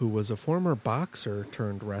Carnera, who was a former boxer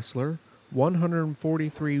turned wrestler,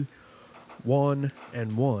 143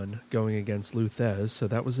 1-1 going against Luthez. So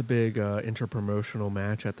that was a big interpromotional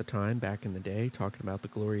match at the time, back in the day, talking about the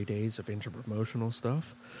glory days of interpromotional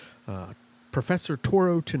stuff. Professor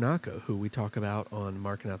Toru Tanaka, who we talk about on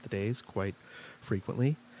Marking Out the Days quite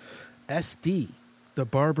frequently. SD, the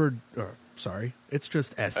barber... it's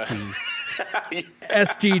just SD.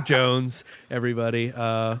 SD Jones, everybody.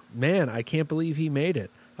 Man, I can't believe he made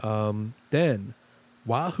it. Then,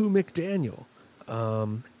 Wahoo McDaniel.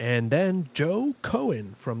 And then Joe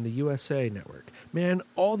Cohen from the USA Network. Man,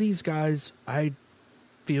 all these guys, I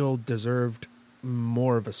feel, deserved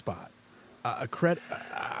more of a spot.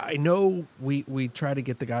 I know we try to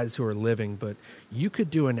get the guys who are living, but you could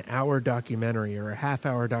do an hour documentary or a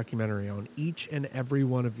half-hour documentary on each and every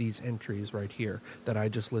one of these entries right here that I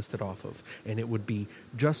just listed off of, and it would be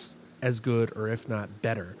just as good, or if not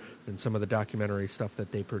better, than some of the documentary stuff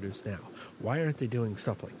that they produce now. Why aren't they doing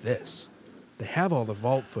stuff like this? They have all the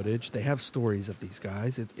vault footage. They have stories of these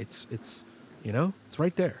guys. It's it's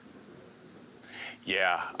right there.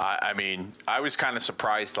 Yeah, I mean, I was kind of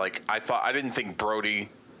surprised. Like, I didn't think Brody.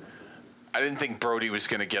 I didn't think Brody was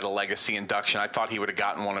going to get a legacy induction. I thought he would have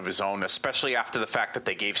gotten one of his own, especially after the fact that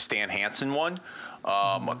they gave Stan Hansen one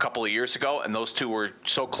a couple of years ago, and those two were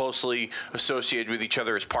so closely associated with each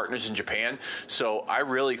other as partners in Japan. So I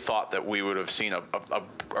really thought that we would have seen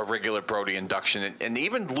a regular Brody induction, and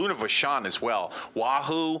even Luna Vachon as well.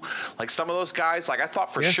 Wahoo, like some of those guys, like I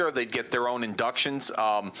thought for sure they'd get their own inductions.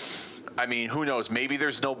 I mean, who knows? Maybe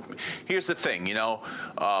there's no. Here's the thing,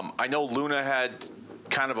 I know Luna had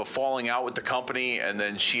kind of a falling out with the company, and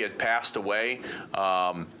then she had passed away.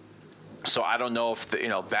 So I don't know if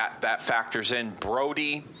that factors in.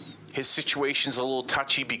 Brody, his situation's a little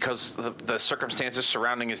touchy because the circumstances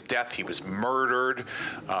surrounding his death. He was murdered,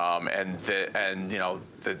 and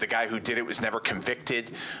the guy who did it was never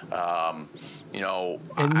convicted. And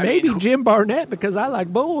maybe Jim Barnett, because I like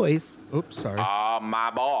boys. Oops, sorry.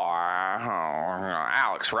 My boy,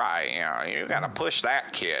 Alex Wright. You got to push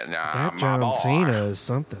that kid. That John Cena is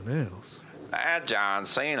something else. That John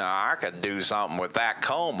Cena, I could do something with that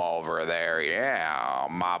comb over there. Yeah,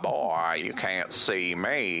 my boy, you can't see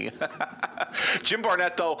me. Jim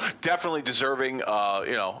Barnett, though, definitely deserving.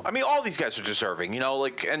 I mean, all these guys are deserving.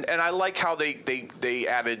 And I like how they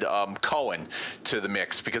added Cohen to the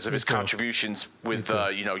mix because of his contributions with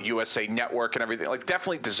USA Network and everything. Like,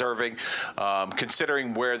 definitely deserving,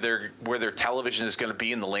 considering where their television is going to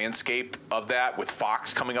be in the landscape of that with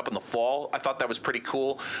Fox coming up in the fall. I thought that was pretty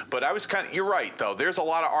cool. But I was you're right, though. There's a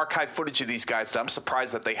lot of archive footage of these guys that I'm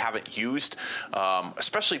surprised that they haven't used,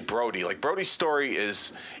 especially Brody. Like, Brody's story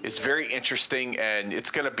is very interesting, and it's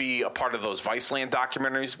going to be a part of those Viceland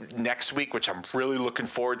documentaries next week, which I'm really looking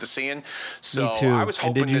forward to seeing. So Me too. I was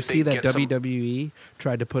hoping and did you see that WWE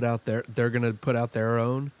tried to put out they're going to put out their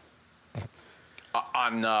own?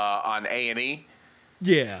 on A&E?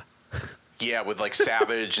 Yeah. Yeah, with like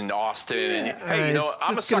Savage and Austin. Yeah, and, hey,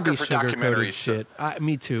 I'm a sucker for documentaries. Shit.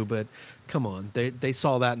 Me too, but come on. They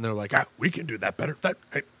saw that and they're like, we can do that better.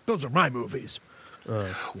 Those are my movies.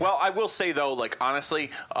 Well, I will say, though, like, honestly,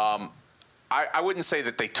 I wouldn't say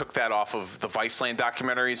that they took that off of the Viceland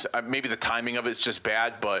documentaries. Maybe the timing of it's just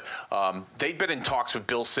bad, but they'd been in talks with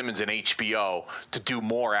Bill Simmons and HBO to do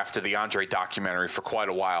more after the Andre documentary for quite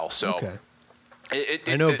a while. So okay.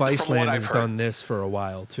 I know Viceland has done this for a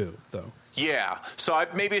while, too, though. Yeah, so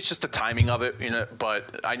maybe it's just the timing of it,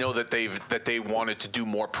 but I know that they wanted to do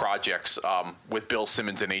more projects with Bill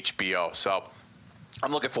Simmons and HBO. So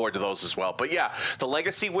I'm looking forward to those as well. But yeah, the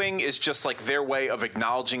Legacy Wing is just like their way of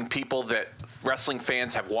acknowledging people that wrestling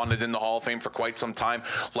fans have wanted in the Hall of Fame for quite some time,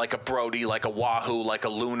 like a Brody, like a Wahoo, like a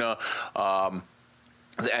Luna.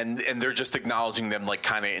 And they're just acknowledging them like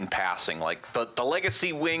kind of in passing. Like the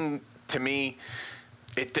Legacy Wing, to me,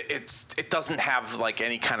 it doesn't have like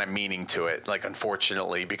any kind of meaning to it, like,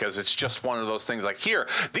 unfortunately, because it's just one of those things like, here,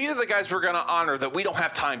 these are the guys we're going to honor that we don't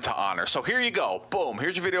have time to honor. So here you go. Boom.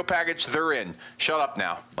 Here's your video package. They're in. Shut up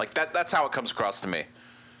now. Like that's how it comes across to me.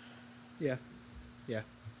 Yeah. Yeah.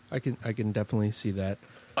 I can definitely see that.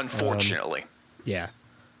 Unfortunately. Yeah.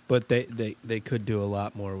 But they could do a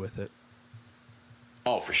lot more with it.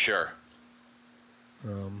 Oh, for sure.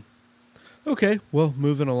 Okay. Well,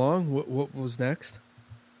 moving along. What was next?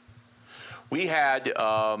 We had,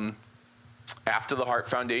 after the Hart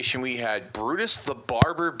Foundation, we had Brutus the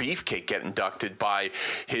Barber Beefcake get inducted by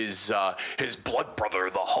his blood brother,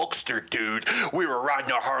 the Hulkster dude. We were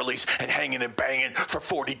riding our Harleys and hanging and banging for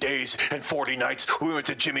 40 days and 40 nights. We went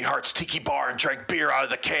to Jimmy Hart's Tiki Bar and drank beer out of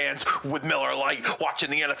the cans with Miller Lite, watching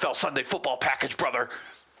the NFL Sunday Football package, brother.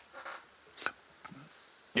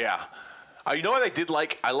 Yeah. You know what I did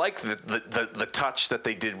like? I like the touch that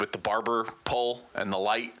they did with the barber pole and the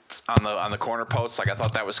lights on the corner posts. Like, I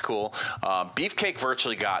thought that was cool. Beefcake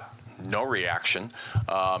virtually got no reaction,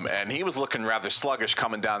 and he was looking rather sluggish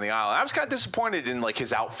coming down the aisle. And I was kind of disappointed in like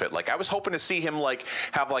his outfit. Like, I was hoping to see him like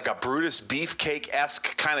have like a Brutus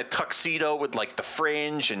Beefcake-esque kind of tuxedo with like the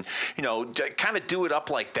fringe and kind of do it up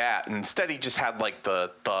like that. And instead, he just had like the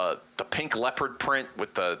pink leopard print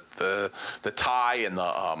with the tie and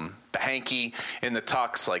the hanky in the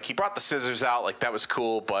tux. Like, he brought the scissors out. Like, that was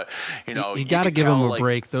cool. But you got to give him a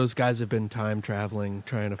break. Those guys have been time traveling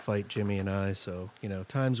trying to fight Jimmy and I, so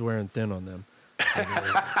time's wearing thin on them.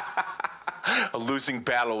 A losing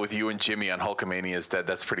battle with you and Jimmy on Hulkamania is dead.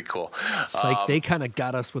 That's pretty cool. Psych, they kind of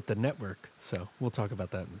got us with the network, so we'll talk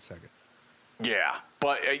about that in a second. Yeah,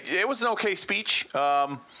 but it was an okay speech.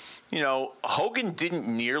 Hogan didn't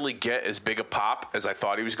nearly get as big a pop as I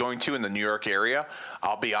thought he was going to in the New York area.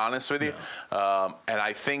 I'll be honest with you. And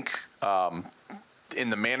I think in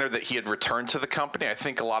the manner that he had returned to the company, I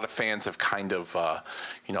think a lot of fans have kind of,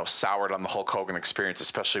 soured on the Hulk Hogan experience,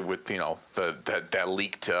 especially with, that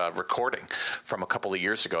leaked recording from a couple of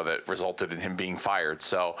years ago that resulted in him being fired.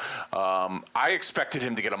 So I expected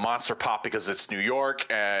him to get a monster pop because it's New York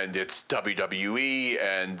and it's WWE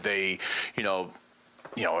and they,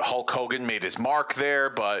 Hulk Hogan made his mark there,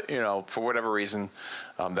 but for whatever reason,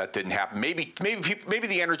 that didn't happen. Maybe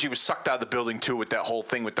the energy was sucked out of the building too with that whole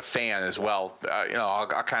thing with the fan as well. I'll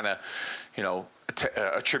kind of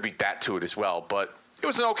attribute that to it as well. But it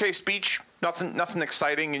was an okay speech, nothing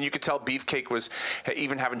exciting, and you could tell Beefcake was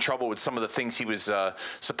even having trouble with some of the things he was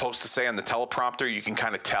supposed to say on the teleprompter. You can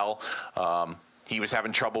kind of tell. He was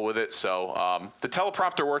having trouble with it, so the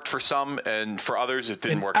teleprompter worked for some, and for others it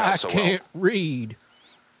didn't work out so well. I can't read.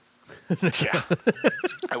 Yeah.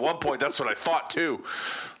 At one point, that's what I thought, too.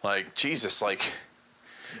 Like, Jesus, like,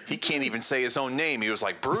 he can't even say his own name. He was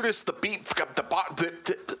like, Brutus the Beef...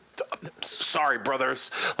 Sorry,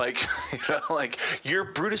 brothers. Like, you're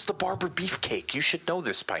Brutus the Barber Beefcake. You should know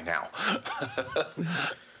this by now.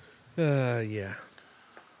 Yeah.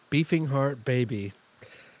 Beefing Heart Baby.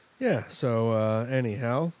 Yeah, so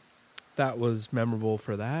anyhow, that was memorable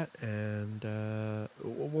for that. And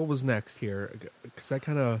what was next here? Because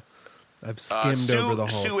I've skimmed over the whole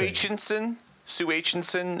Sue thing. Sue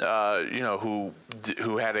Aitchison,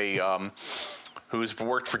 who had who's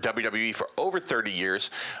worked for WWE for over 30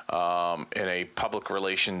 years in a public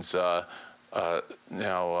relations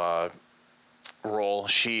role.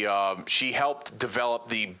 She helped develop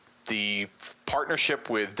the partnership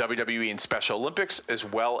with WWE and Special Olympics, as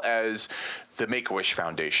well as the Make-A-Wish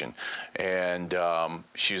Foundation, and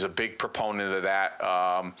she was a big proponent of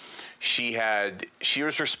that. She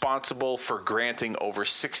was responsible for granting over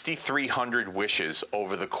 6,300 wishes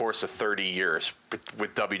over the course of 30 years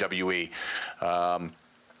with WWE.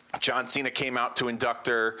 John Cena came out to induct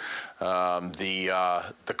her.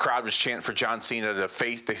 The crowd was chanting for John Cena to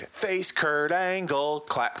face Kurt Angle,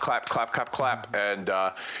 clap, clap, clap, clap, clap, and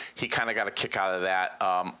he kind of got a kick out of that.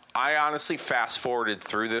 I honestly fast-forwarded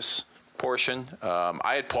through this portion.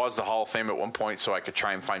 I had paused the Hall of Fame at one point so I could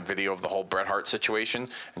try and find video of the whole Bret Hart situation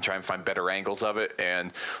and try and find better angles of it,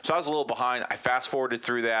 and so I was a little behind. I fast-forwarded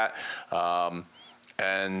through that.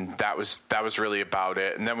 And that was really about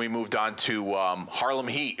it. And then we moved on to Harlem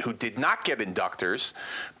Heat, who did not get inductors,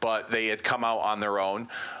 but they had come out on their own.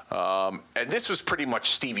 And this was pretty much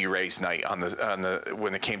Stevie Ray's night on the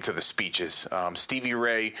when it came to the speeches. Stevie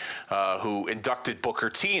Ray, who inducted Booker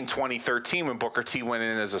T in 2013 when Booker T went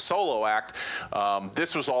in as a solo act,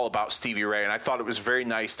 this was all about Stevie Ray. And I thought it was very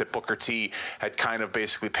nice that Booker T had kind of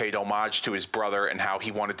basically paid homage to his brother and how he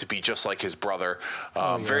wanted to be just like his brother.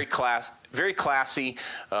 Very classy,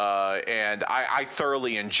 and I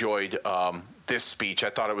thoroughly enjoyed this speech. I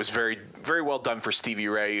thought it was very, very well done for Stevie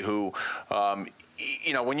Ray, who,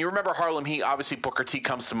 when you remember Harlem Heat, obviously Booker T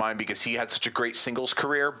comes to mind because he had such a great singles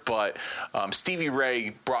career, but Stevie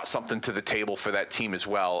Ray brought something to the table for that team as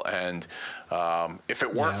well. And if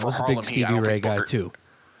it weren't for Harlem Heat, Stevie Ray guy too.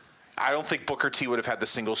 I don't think Booker T would have had the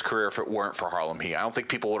singles career if it weren't for Harlem Heat. I don't think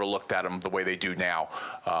people would have looked at him the way they do now.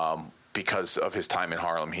 Because of his time in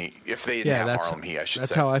Harlem Heat. If they didn't have Harlem Heat, I should say.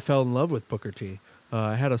 That's how I fell in love with Booker T.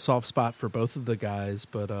 I had a soft spot for both of the guys,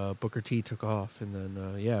 but Booker T took off. And then,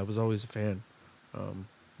 I was always a fan.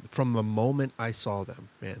 From the moment I saw them,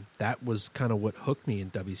 man, that was kind of what hooked me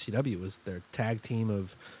in WCW, was their tag team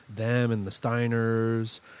of them and the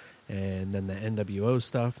Steiners, and then the NWO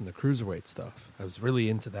stuff and the Cruiserweight stuff. I was really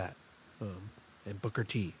into that. And Booker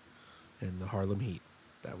T and the Harlem Heat.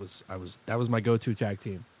 That was my go-to tag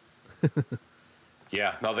team.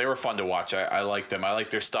 Yeah, no, they were fun to watch. I liked them. I liked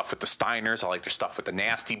their stuff with the Steiners. I liked their stuff with the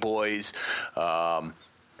Nasty Boys.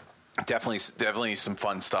 Definitely some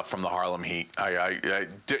fun stuff from the Harlem Heat.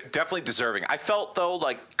 Definitely deserving. I felt, though,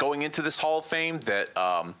 like going into this Hall of Fame that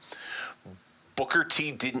Booker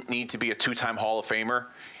T didn't need to be a two-time Hall of Famer.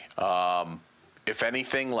 If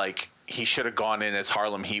anything, like, he should have gone in as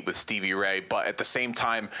Harlem Heat with Stevie Ray. But at the same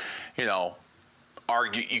time,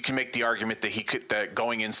 you can make the argument that that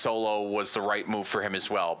going in solo was the right move for him as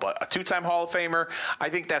well. But a two-time Hall of Famer, I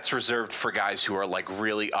think that's reserved for guys who are like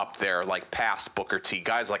really up there, like past Booker T,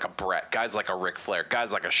 guys like a Brett, guys like a Ric Flair,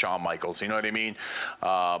 guys like a Shawn Michaels. You know what I mean?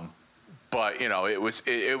 But it was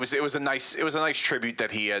a nice tribute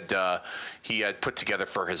that he had put together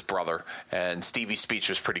for his brother, and Stevie's speech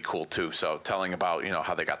was pretty cool too. So telling about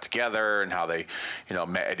how they got together and how they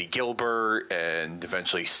met Eddie Gilbert and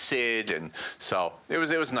eventually Sid, and so it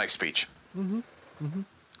was a nice speech. Mm-hmm.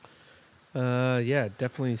 Mm-hmm. Yeah,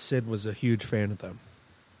 definitely. Sid was a huge fan of them.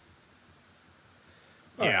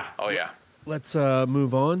 Yeah. Oh yeah. Let's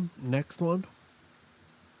move on. Next one.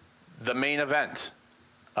 the main event,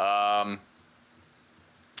 so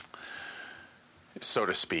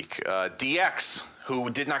to speak. DX, who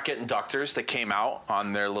did not get inductors, they came out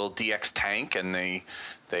on their little DX tank, and they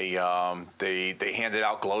handed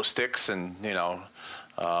out glow sticks and,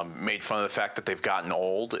 made fun of the fact that they've gotten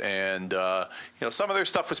old. And, some of their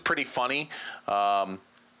stuff was pretty funny.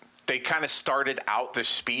 They kind of started out this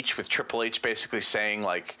speech with Triple H basically saying,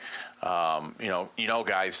 like,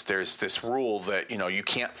 guys, there's this rule that, you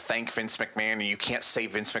can't thank Vince McMahon, and you can't say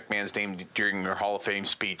Vince McMahon's name during your Hall of Fame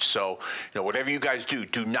speech. So, whatever you guys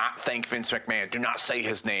do not thank Vince McMahon. Do not say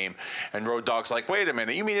his name. And Road Dogg's like, wait a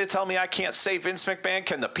minute, you mean to tell me I can't say Vince McMahon?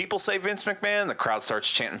 Can the people say Vince McMahon? The crowd starts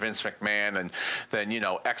chanting Vince McMahon. And then,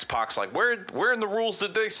 X-Pac's like, where in the rules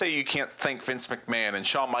did they say you can't thank Vince McMahon? And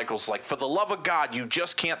Shawn Michaels like, for the love of God, you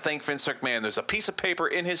just can't thank Vince McMahon. There's a piece of paper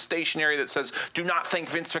in his stationery that says, do not thank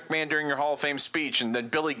Vince McMahon during your Hall of Fame speech. And then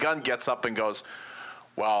Billy Gunn gets up and goes,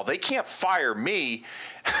 well, they can't fire me.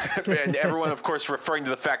 And everyone, of course, referring to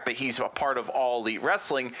the fact that he's a part of All Elite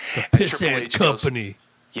Wrestling. The Pissant Company. Goes,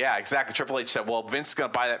 yeah, exactly. Triple H said, well, Vince is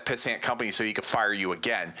going to buy that Pissant Company so he can fire you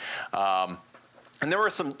again. And there were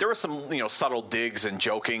some subtle digs and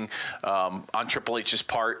joking on Triple H's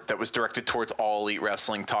part that was directed towards All Elite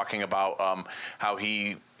Wrestling, talking about how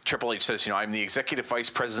Triple H says, I'm the executive vice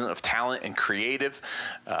president of talent and creative.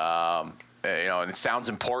 And it sounds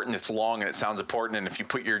important. It's long and it sounds important. And if you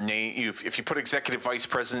put your name, if you put executive vice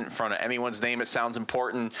president in front of anyone's name, it sounds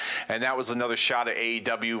important. And that was another shot at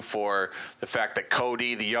AEW for the fact that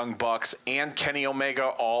Cody, the Young Bucks, and Kenny Omega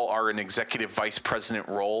all are in executive vice president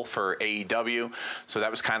role for AEW. So that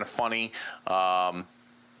was kind of funny.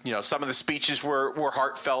 Some of the speeches were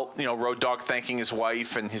heartfelt. Road Dogg thanking his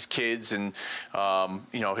wife and his kids and,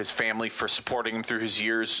 his family for supporting him through his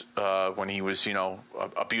years when he was,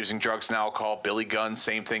 abusing drugs and alcohol. Billy Gunn,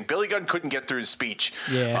 same thing. Billy Gunn couldn't get through his speech.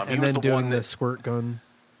 Yeah, he and was then the one doing the squirt gun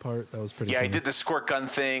part, that was pretty funny. He did the squirt gun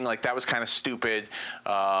thing. Like, that was kind of stupid.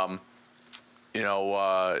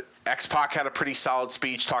 X-Pac had a pretty solid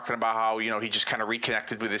speech talking about how, he just kind of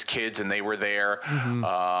reconnected with his kids and they were there.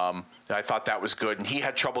 Mm-hmm. I thought that was good. And he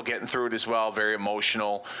had trouble getting through it as well, very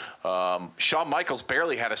emotional. Shawn Michaels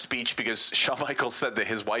barely had a speech because Shawn Michaels said that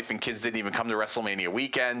his wife and kids didn't even come to WrestleMania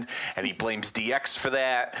weekend, and he blames DX for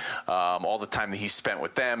that, all the time that he spent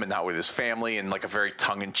with them and not with his family in like a very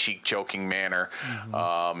tongue-in-cheek, joking manner.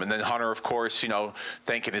 Mm-hmm. And then Hunter, of course,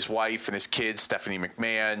 thanking his wife and his kids, Stephanie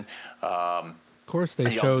McMahon. Of course,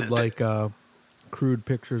 they showed crude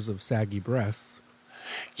pictures of saggy breasts.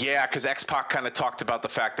 Yeah, because X-Pac kind of talked about the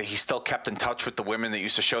fact that he still kept in touch with the women that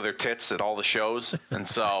used to show their tits at all the shows. And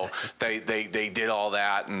so they did all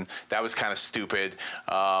that, and that was kind of stupid.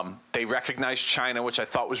 They recognized Chyna, which I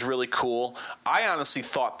thought was really cool. I honestly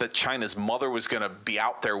thought that Chyna's mother was going to be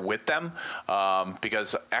out there with them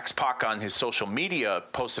because X-Pac on his social media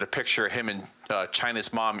posted a picture of him and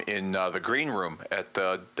Chyna's mom in the green room at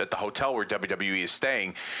the hotel where WWE is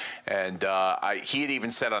staying. And he had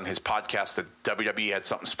even said on his podcast that WWE had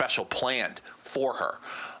something special planned for her.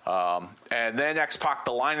 And then X-Pac,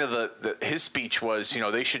 the line of his speech was,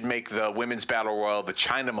 they should make the Women's Battle Royal the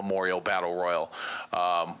Chyna Memorial Battle Royal,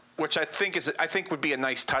 which I think would be a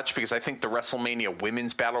nice touch because I think the WrestleMania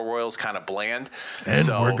Women's Battle Royal is kind of bland. And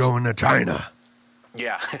we're going to China.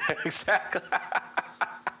 Yeah, exactly.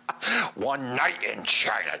 One night in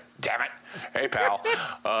China, damn it. Hey, pal.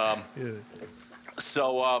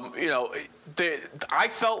 So, I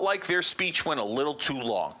felt like their speech went a little too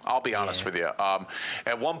long. I'll be honest with you.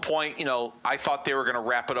 At one point, I thought they were going to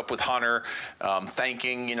wrap it up with Hunter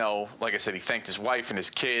thanking, like I said, he thanked his wife and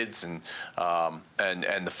his kids and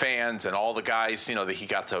the fans and all the guys, that he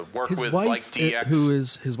got to work with, like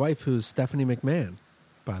DX. His wife, who's Stephanie McMahon,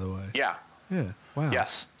 by the way. Yeah. Yeah. Wow.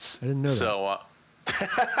 Yes. I didn't know that. So,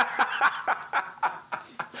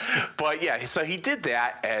 but yeah, so he did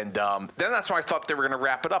that, and then that's why I thought they were going to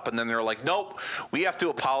wrap it up, and then they were like, nope, we have to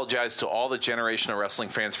apologize to all the generational wrestling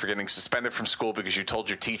fans for getting suspended from school because you told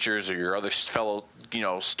your teachers or your other fellow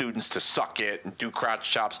students to suck it and do crotch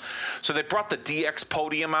chops. So they brought the DX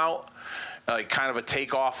podium out, kind of a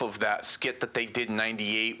takeoff of that skit that they did in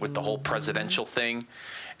 '98 with the whole presidential thing.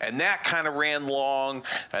 And that kind of ran long.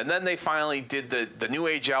 And then they finally did the New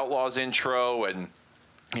Age Outlaws intro and,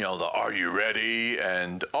 the Are You Ready?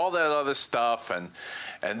 And all that other stuff. And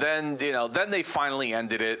then, then they finally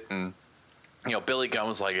ended it. And, Billy Gunn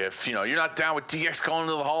was like, if, you're not down with DX going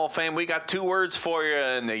to the Hall of Fame, we got 2 words for you.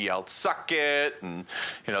 And they yelled, suck it. And,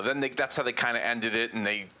 then that's how they kind of ended it. And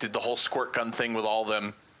they did the whole squirt gun thing with all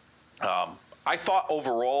them. I thought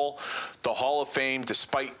overall the Hall of Fame,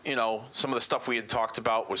 despite, some of the stuff we had talked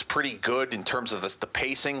about, was pretty good in terms of the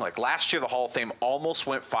pacing. Like last year, the Hall of Fame almost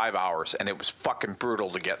went 5 hours, and it was fucking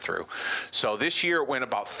brutal to get through. So this year it went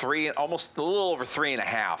about almost a little over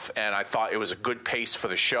 3.5, and I thought it was a good pace for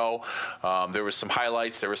the show. There was some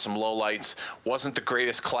highlights, there was some lowlights. Wasn't the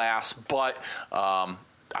greatest class, but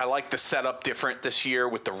I like the setup different this year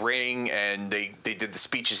with the ring, and they did the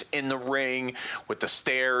speeches in the ring with the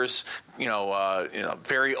stairs,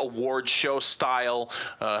 very award show style,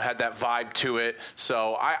 had that vibe to it.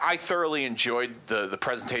 So I thoroughly enjoyed the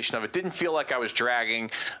presentation of it. Didn't feel like I was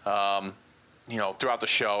dragging, throughout the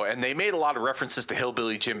show. And they made a lot of references to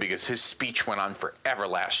Hillbilly Jim because his speech went on forever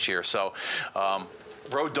last year. So,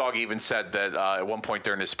 Road Dogg even said that at one point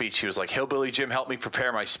during his speech, he was like, Hillbilly Jim helped me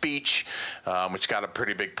prepare my speech, which got a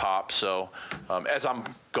pretty big pop. So as I'm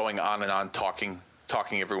going on and on talking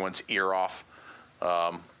everyone's ear off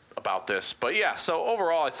about this. But, yeah, so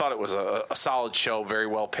overall I thought it was a solid show, very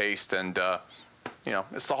well paced, and,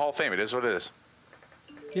 it's the Hall of Fame. It is what it is.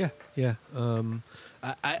 Yeah.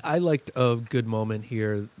 I liked a good moment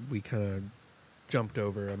here. We kind of jumped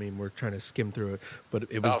over. I mean, we're trying to skim through it, but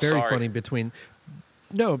it was very funny between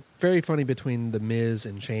The Miz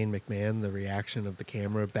and Shane McMahon, the reaction of the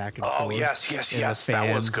camera back and forth. Oh, yes, and the the fans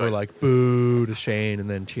fans was good. were like, boo to Shane, and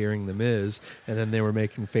then cheering The Miz, and then they were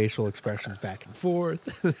making facial expressions back and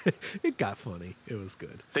forth. It got funny. It was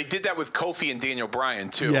good. They did that with Kofi and Daniel Bryan,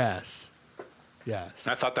 too. Yes.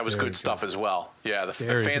 I thought that was good stuff as well. Yeah, the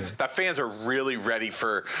fans are really ready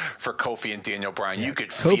for Kofi and Daniel Bryan. Yeah, you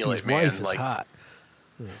could feel Kofi's it, man. Wife is hot.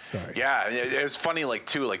 Sorry. Yeah, it was funny. Like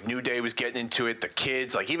too, like New Day was getting into it. The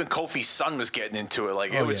kids, like even Kofi's son, was getting into it.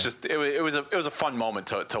 Like it was a fun moment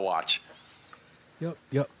to watch.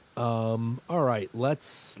 Yep. All right,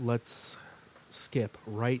 let's skip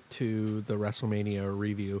right to the WrestleMania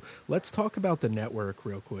review. Let's talk about the network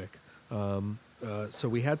real quick. So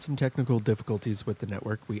we had some technical difficulties with the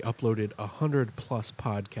network. We uploaded 100+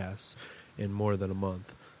 podcasts in more than a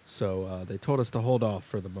month. So they told us to hold off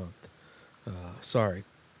for the month. Sorry,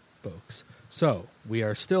 folks. So we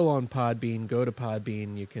are still on Podbean. Go to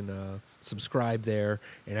Podbean. You can subscribe there,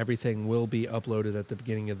 and everything will be uploaded at the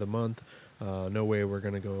beginning of the month. No way we're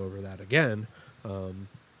going to go over that again.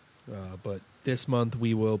 But this month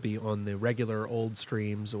we will be on the regular old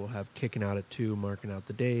streams. We'll have Kicking Out at 2, marking out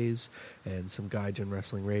the days, and some Gaijin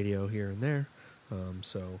Wrestling Radio here and there.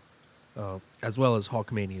 As well as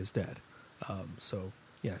Hulkamania is Dead. So,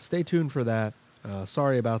 yeah, stay tuned for that.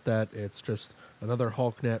 Sorry about that. It's just another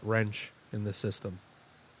HulkNet wrench in the system.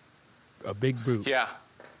 A big boot. Yeah.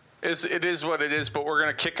 It is what it is, but we're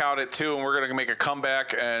going to kick out at 2, and we're going to make a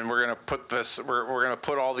comeback, and we're going to put we're going to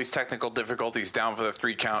put all these technical difficulties down for the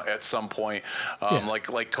 3 count at some point.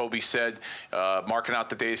 Like Kobe said, marking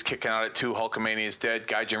out the days, kicking out at 2, Hulkamania is Dead,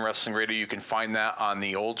 Gaijin Wrestling Radio. You can find that on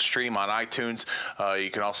the old stream on iTunes.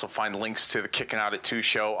 You can also find links to the Kicking Out at 2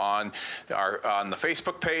 show on the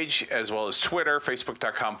Facebook page, as well as Twitter,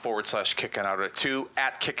 facebook.com/Kicking Out at 2,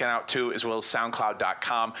 at Kicking Out 2, as well as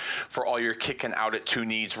SoundCloud.com for all your Kicking Out at 2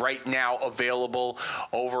 needs. Right now available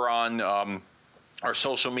over on our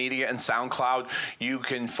social media and SoundCloud. You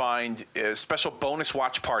can find a special bonus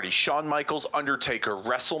watch party. Shawn Michaels, Undertaker,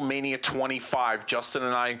 WrestleMania 25. Justin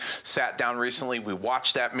and I sat down recently. We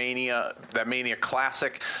watched that Mania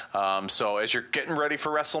Classic. So as you're getting ready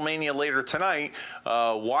for WrestleMania later tonight,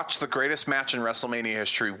 watch the greatest match in WrestleMania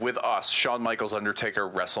history with us, Shawn Michaels, Undertaker,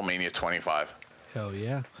 WrestleMania 25. Hell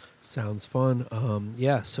yeah. Sounds fun.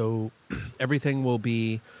 So everything will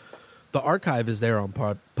be... The archive is there on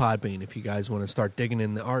Podbean if you guys want to start digging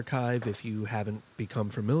in the archive. If you haven't become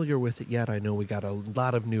familiar with it yet, I know we got a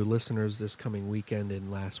lot of new listeners this coming weekend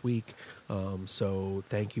and last week. So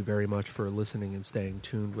thank you very much for listening and staying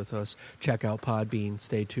tuned with us. Check out Podbean.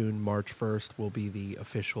 Stay tuned. March 1st will be the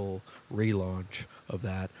official relaunch of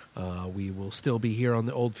that. We will still be here on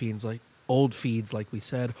the old feeds like we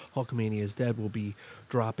said. Hulkamania is Dead will be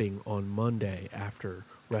dropping on Monday after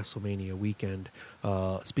WrestleMania weekend.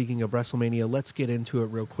 Speaking of WrestleMania, let's get into it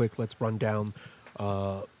real quick. Let's run down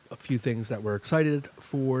a few things that we're excited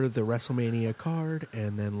for the WrestleMania card,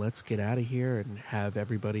 and then let's get out of here and have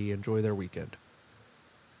everybody enjoy their weekend.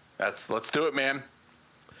 Let's do it, man.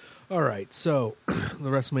 All right, so the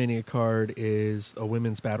WrestleMania card is a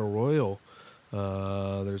women's battle royal.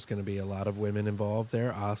 There's going to be a lot of women involved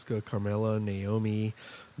there. Asuka, Carmella, Naomi,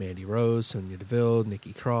 Mandy Rose, Sonya Deville,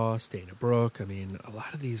 Nikki Cross, Dana Brooke. I mean, a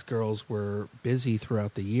lot of these girls were busy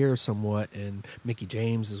throughout the year somewhat, and Mickie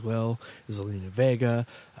James as well, Zelina Vega.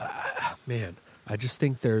 Man, I just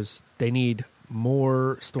think they need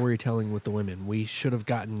more storytelling with the women. We should have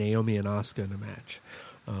gotten Naomi and Asuka in a match.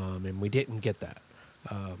 and we didn't get that.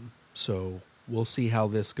 So we'll see how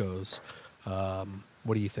this goes.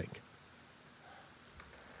 What do you think?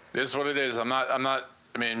 This is what it is. I'm not.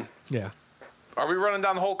 I mean, yeah. Are we running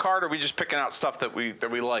down the whole card, or are we just picking out stuff that we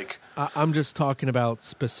like? I'm just talking about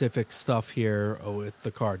specific stuff here with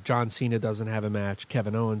the card. John Cena doesn't have a match.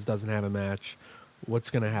 Kevin Owens doesn't have a match. What's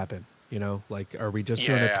going to happen? You know, like, are we just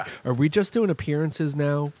doing appearances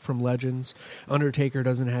now from Legends? Undertaker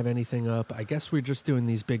doesn't have anything up. I guess we're just doing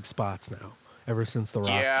these big spots now. Ever since The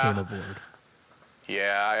Rock came aboard.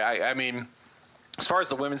 Yeah, I mean, as far as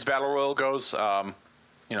the women's battle royal goes.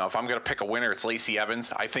 You know, if I'm going to pick a winner, it's Lacey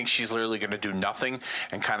Evans. I think she's literally going to do nothing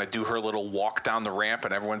and kind of do her little walk down the ramp,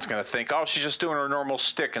 and everyone's going to think, oh, she's just doing her normal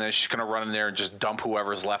stick, and then she's going to run in there and just dump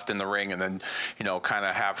whoever's left in the ring, and then, you know, kind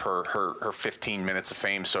of have her 15 minutes of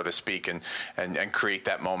fame, so to speak, and create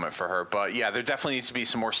that moment for her. But, yeah, there definitely needs to be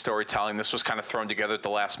some more storytelling. This was kind of thrown together at the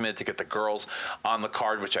last minute to get the girls on the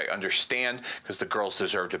card, which I understand because the girls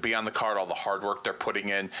deserve to be on the card, all the hard work they're putting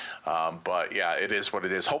in. But, yeah, it is what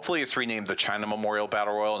it is. Hopefully it's renamed the China Memorial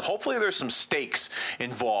Battle Royal, and hopefully there's some stakes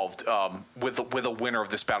involved with a winner of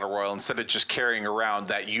this battle royal instead of just carrying around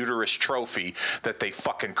that uterus trophy that they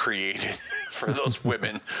fucking created for those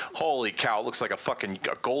women. Holy cow, it looks like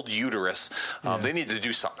a gold uterus. They need to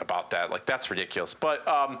do something about that. Like, that's ridiculous. But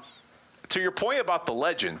to your point about the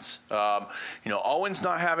Legends, you know, Owens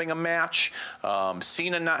not having a match,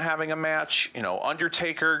 Cena not having a match, you know,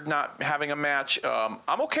 Undertaker not having a match.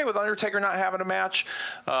 I'm okay with Undertaker not having a match.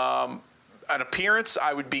 An appearance,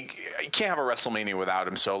 you can't have a WrestleMania without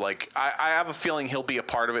him. So, like, I have a feeling he'll be a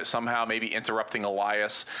part of it somehow, maybe interrupting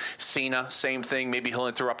Elias. Cena, same thing. Maybe he'll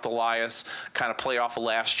interrupt Elias, kind of play off of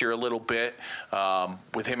last year a little bit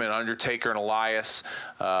with him and Undertaker and Elias.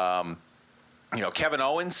 You know, Kevin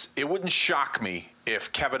Owens, it wouldn't shock me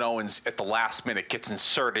if Kevin Owens at the last minute gets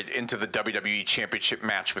inserted into the WWE Championship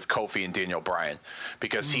match with Kofi and Daniel Bryan,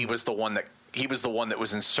 because he was the one that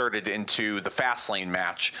was inserted into the Fastlane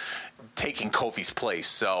match, taking Kofi's place.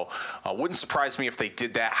 So wouldn't surprise me if they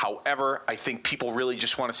did that. However, I think people really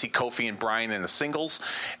just want to see Kofi and Bryan in the singles.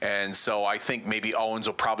 And so I think maybe Owens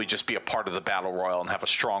will probably just be a part of the Battle Royal and have a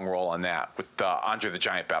strong role on that with Andre the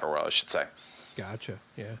Giant Battle Royal, I should say. Gotcha,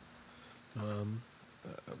 yeah.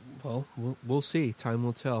 Well, we'll see. Time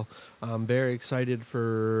will tell. I'm very excited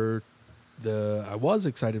for I was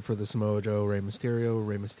excited for the Samoa Joe Rey Mysterio.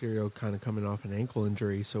 Rey Mysterio kind of coming off an ankle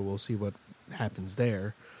injury, so we'll see what happens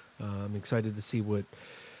there. I'm excited to see what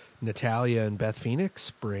Natalya and Beth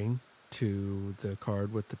Phoenix bring to the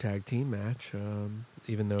card with the tag team match,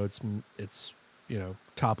 even though it's you know,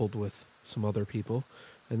 toppled with some other people.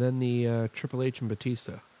 And then the Triple H and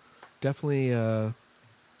Batista. Definitely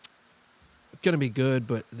going to be good,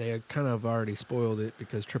 but they kind of already spoiled it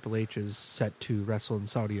because Triple H is set to wrestle in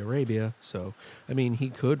Saudi Arabia. So, I mean,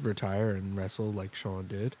 he could retire and wrestle like Shawn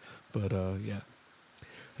did. But, yeah,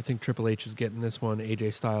 I think Triple H is getting this one.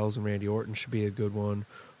 AJ Styles and Randy Orton should be a good one.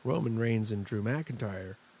 Roman Reigns and Drew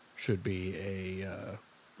McIntyre should be a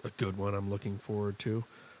good one I'm looking forward to.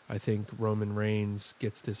 I think Roman Reigns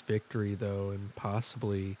gets this victory, though, and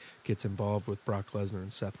possibly gets involved with Brock Lesnar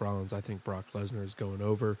and Seth Rollins. I think Brock Lesnar is going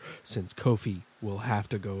over since Kofi will have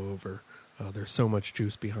to go over. There's so much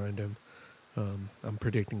juice behind him. I'm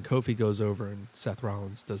predicting Kofi goes over and Seth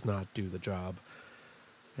Rollins does not do the job.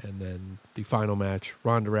 And then the final match,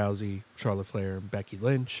 Ronda Rousey, Charlotte Flair, and Becky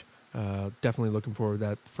Lynch. Definitely looking forward to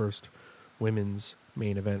that first women's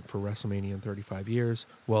main event for WrestleMania in 35 years.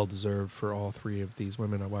 Well-deserved for all three of these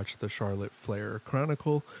women. I watched the Charlotte Flair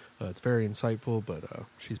Chronicle. It's very insightful, but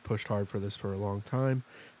she's pushed hard for this for a long time,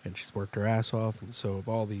 and she's worked her ass off, and so have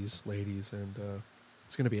all these ladies, and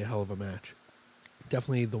it's going to be a hell of a match.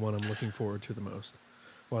 Definitely the one I'm looking forward to the most.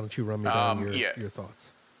 Why don't you run me down your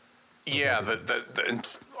thoughts? Yeah,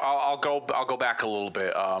 I'll go back a little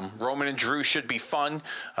bit. Roman and Drew should be fun.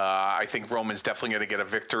 I think Roman's definitely going to get a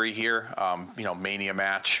victory here. You know, Mania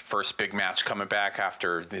match, first big match coming back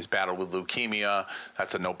after his battle with leukemia.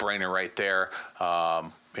 That's a no-brainer right there.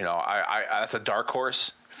 You know, I that's a dark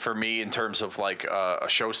horse for me in terms of like a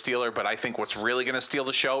show stealer, but I think what's really going to steal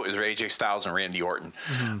the show is AJ Styles and Randy Orton.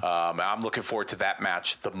 I'm looking forward to that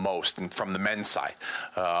match the most, and from the men's side.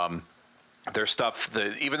 Their stuff,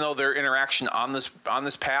 even though their interaction on this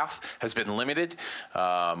path has been limited, you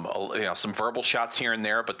know, some verbal shots here and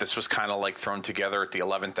there, but this was kind of like thrown together at the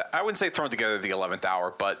 11th. I wouldn't say thrown together at the 11th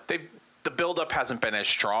hour, but the buildup hasn't been as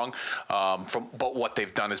strong. But what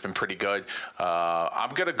they've done has been pretty good.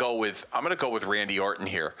 I'm gonna go with Randy Orton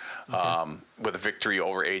here, with a victory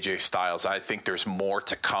over AJ Styles. I think there's more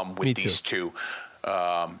to come with these two.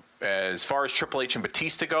 as far as Triple H and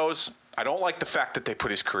Batista goes, I don't like the fact that they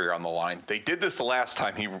put his career on the line. They did this the last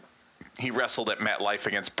time he wrestled at MetLife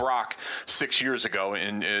against Brock 6 years ago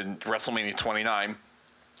in WrestleMania 29.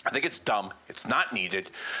 I think it's dumb. It's not needed.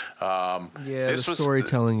 The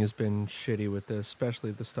storytelling has been shitty with this, especially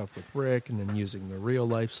the stuff with Rick, and then using the real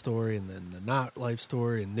life story, and then the not life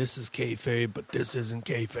story, and this is kayfabe, but this isn't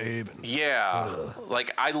kayfabe. And,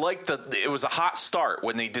 like I liked it was a hot start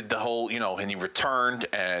when they did the whole, and he returned,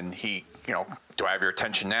 and he, do I have your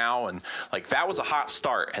attention now? And like that was a hot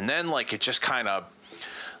start, and then like it just kind of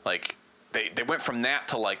like. They went from that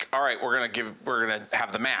to like, all right, we're gonna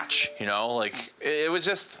have the match, like it was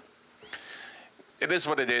just, it is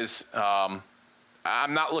what it is. I'm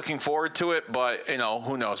not looking forward to it, but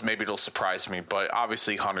who knows? Maybe it'll surprise me. But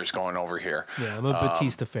obviously, Hunter's going over here. Yeah, I'm a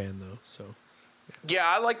Batista fan though, so. Yeah,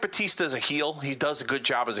 I like Batista as a heel. He does a good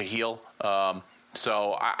job as a heel.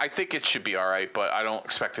 So I think it should be all right, but I don't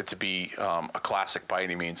expect it to be a classic by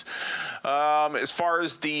any means. As far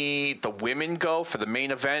as the women go for the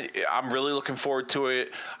main event, I'm really looking forward to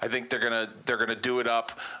it. I think they're gonna do it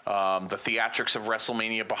up. The theatrics of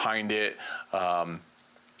WrestleMania behind it.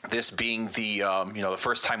 This being the the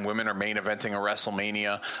first time women are main eventing a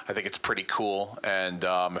WrestleMania, I think it's pretty cool. And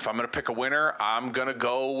if I'm going to pick a winner, I'm going to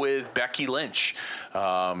go with Becky Lynch.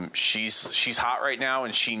 She's hot right now,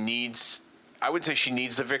 and she needs. I would say she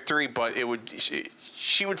needs the victory, but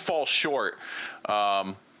she would fall short.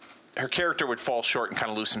 Her character would fall short and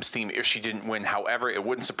kind of lose some steam if she didn't win. However, it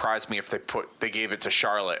wouldn't surprise me if they gave it to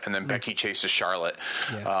Charlotte, and then Becky chases Charlotte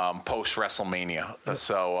post WrestleMania.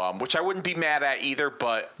 So, which I wouldn't be mad at either.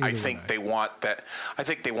 But I think they want that. I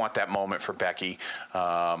think they want that moment for Becky.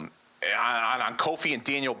 On Kofi and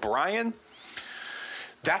Daniel Bryan,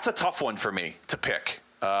 that's a tough one for me to pick.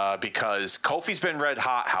 Because Kofi's been red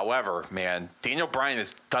hot. However, man, Daniel Bryan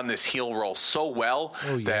has done this heel role so well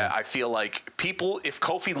that I feel like people, if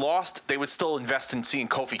Kofi lost, they would still invest in seeing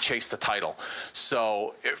Kofi chase the title.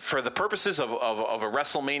 So for the purposes of a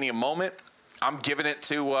WrestleMania moment, I'm giving it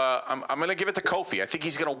to I'm going to give it to Kofi. I think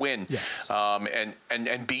he's going to win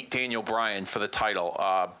and beat Daniel Bryan for the title.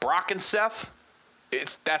 Brock and Seth.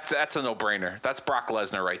 That's a no-brainer. That's Brock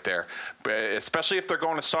Lesnar right there. Especially if they're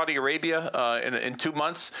going to Saudi Arabia in 2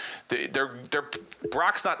 months.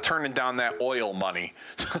 Brock's not turning down that oil money,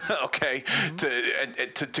 okay,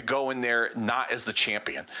 to go in there not as the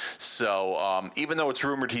champion. So even though it's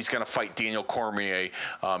rumored he's going to fight Daniel Cormier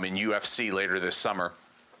in UFC later this summer,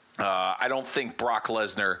 I don't think Brock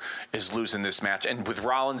Lesnar is losing this match. And with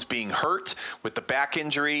Rollins being hurt with the back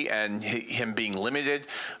injury and him being limited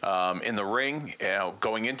in the ring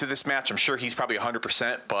going into this match, I'm sure he's probably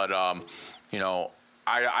 100%. But,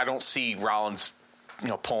 I don't see Rollins,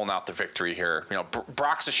 pulling out the victory here.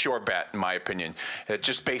 Brock's a sure bet, in my opinion,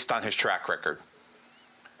 just based on his track record.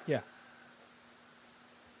 Yeah.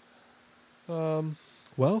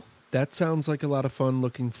 Well, that sounds like a lot of fun.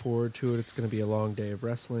 Looking forward to it. It's going to be a long day of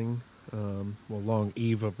wrestling. Long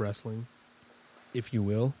eve of wrestling, if you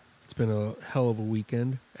will. It's been a hell of a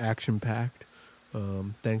weekend, action-packed.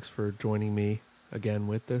 Thanks for joining me again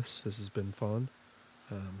with this. This has been fun.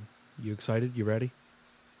 You excited? You ready?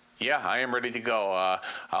 Yeah, I am ready to go.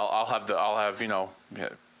 I'll have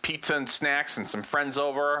pizza and snacks and some friends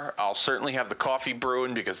over. I'll certainly have the coffee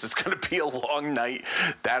brewing because it's going to be a long night,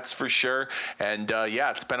 that's for sure. And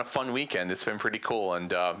it's been a fun weekend. It's been pretty cool. And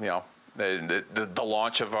the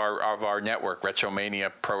launch of our network,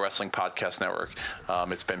 Retromania Pro Wrestling Podcast Network,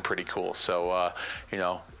 it's been pretty cool. So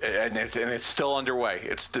and it's still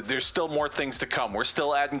underway. There's still more things to come. We're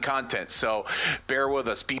still adding content, so bear with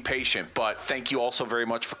us. Be patient. But thank you also very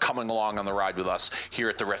much for coming along on the ride with us here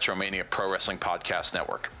at the Retromania Pro Wrestling Podcast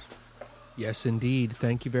Network. Yes, indeed.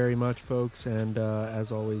 Thank you very much, folks. And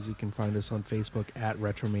as always, you can find us on Facebook at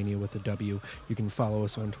Retromania with a W. You can follow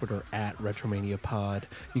us on Twitter at RetromaniaPod.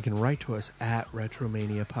 You can write to us at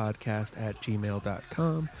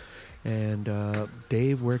RetromaniaPodcast@gmail.com. And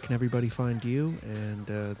Dave, where can everybody find you? And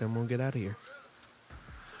then we'll get out of here.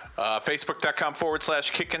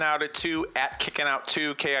 Facebook.com/kickingout2 at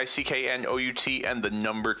kickingout2, KICKNOUT, and the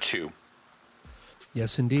number 2.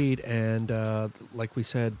 Yes, indeed. And like we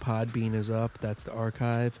said, Podbean is up. That's the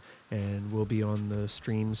archive. And we'll be on the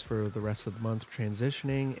streams for the rest of the month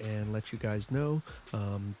transitioning and let you guys know.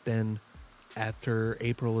 Then after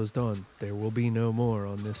April is done, there will be no more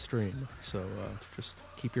on this stream. So just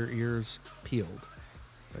keep your ears peeled,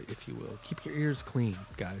 if you will. Keep your ears clean,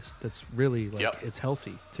 guys. That's really, it's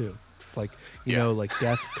healthy, too. It's like, you know, like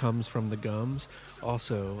death comes from the gums.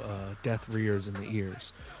 Also, death rears in the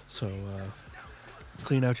ears. So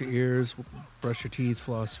clean out your ears, brush your teeth,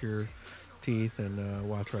 floss your teeth, and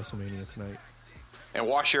watch WrestleMania tonight. And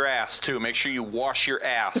wash your ass, too. Make sure you wash your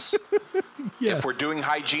ass. Yes. If we're doing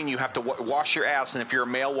hygiene, you have to wash your ass. And if you're a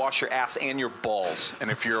male, wash your ass and your balls.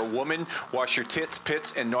 And if you're a woman, wash your tits,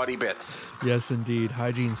 pits, and naughty bits. Yes, indeed.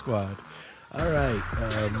 Hygiene Squad. All right.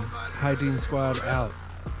 Hygiene Squad out.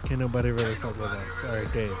 Can't nobody really fuck with us. All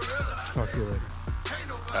right, Dave. Talk to you later.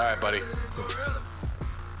 All right, buddy. Ain't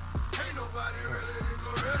nobody really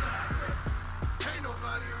gorilla.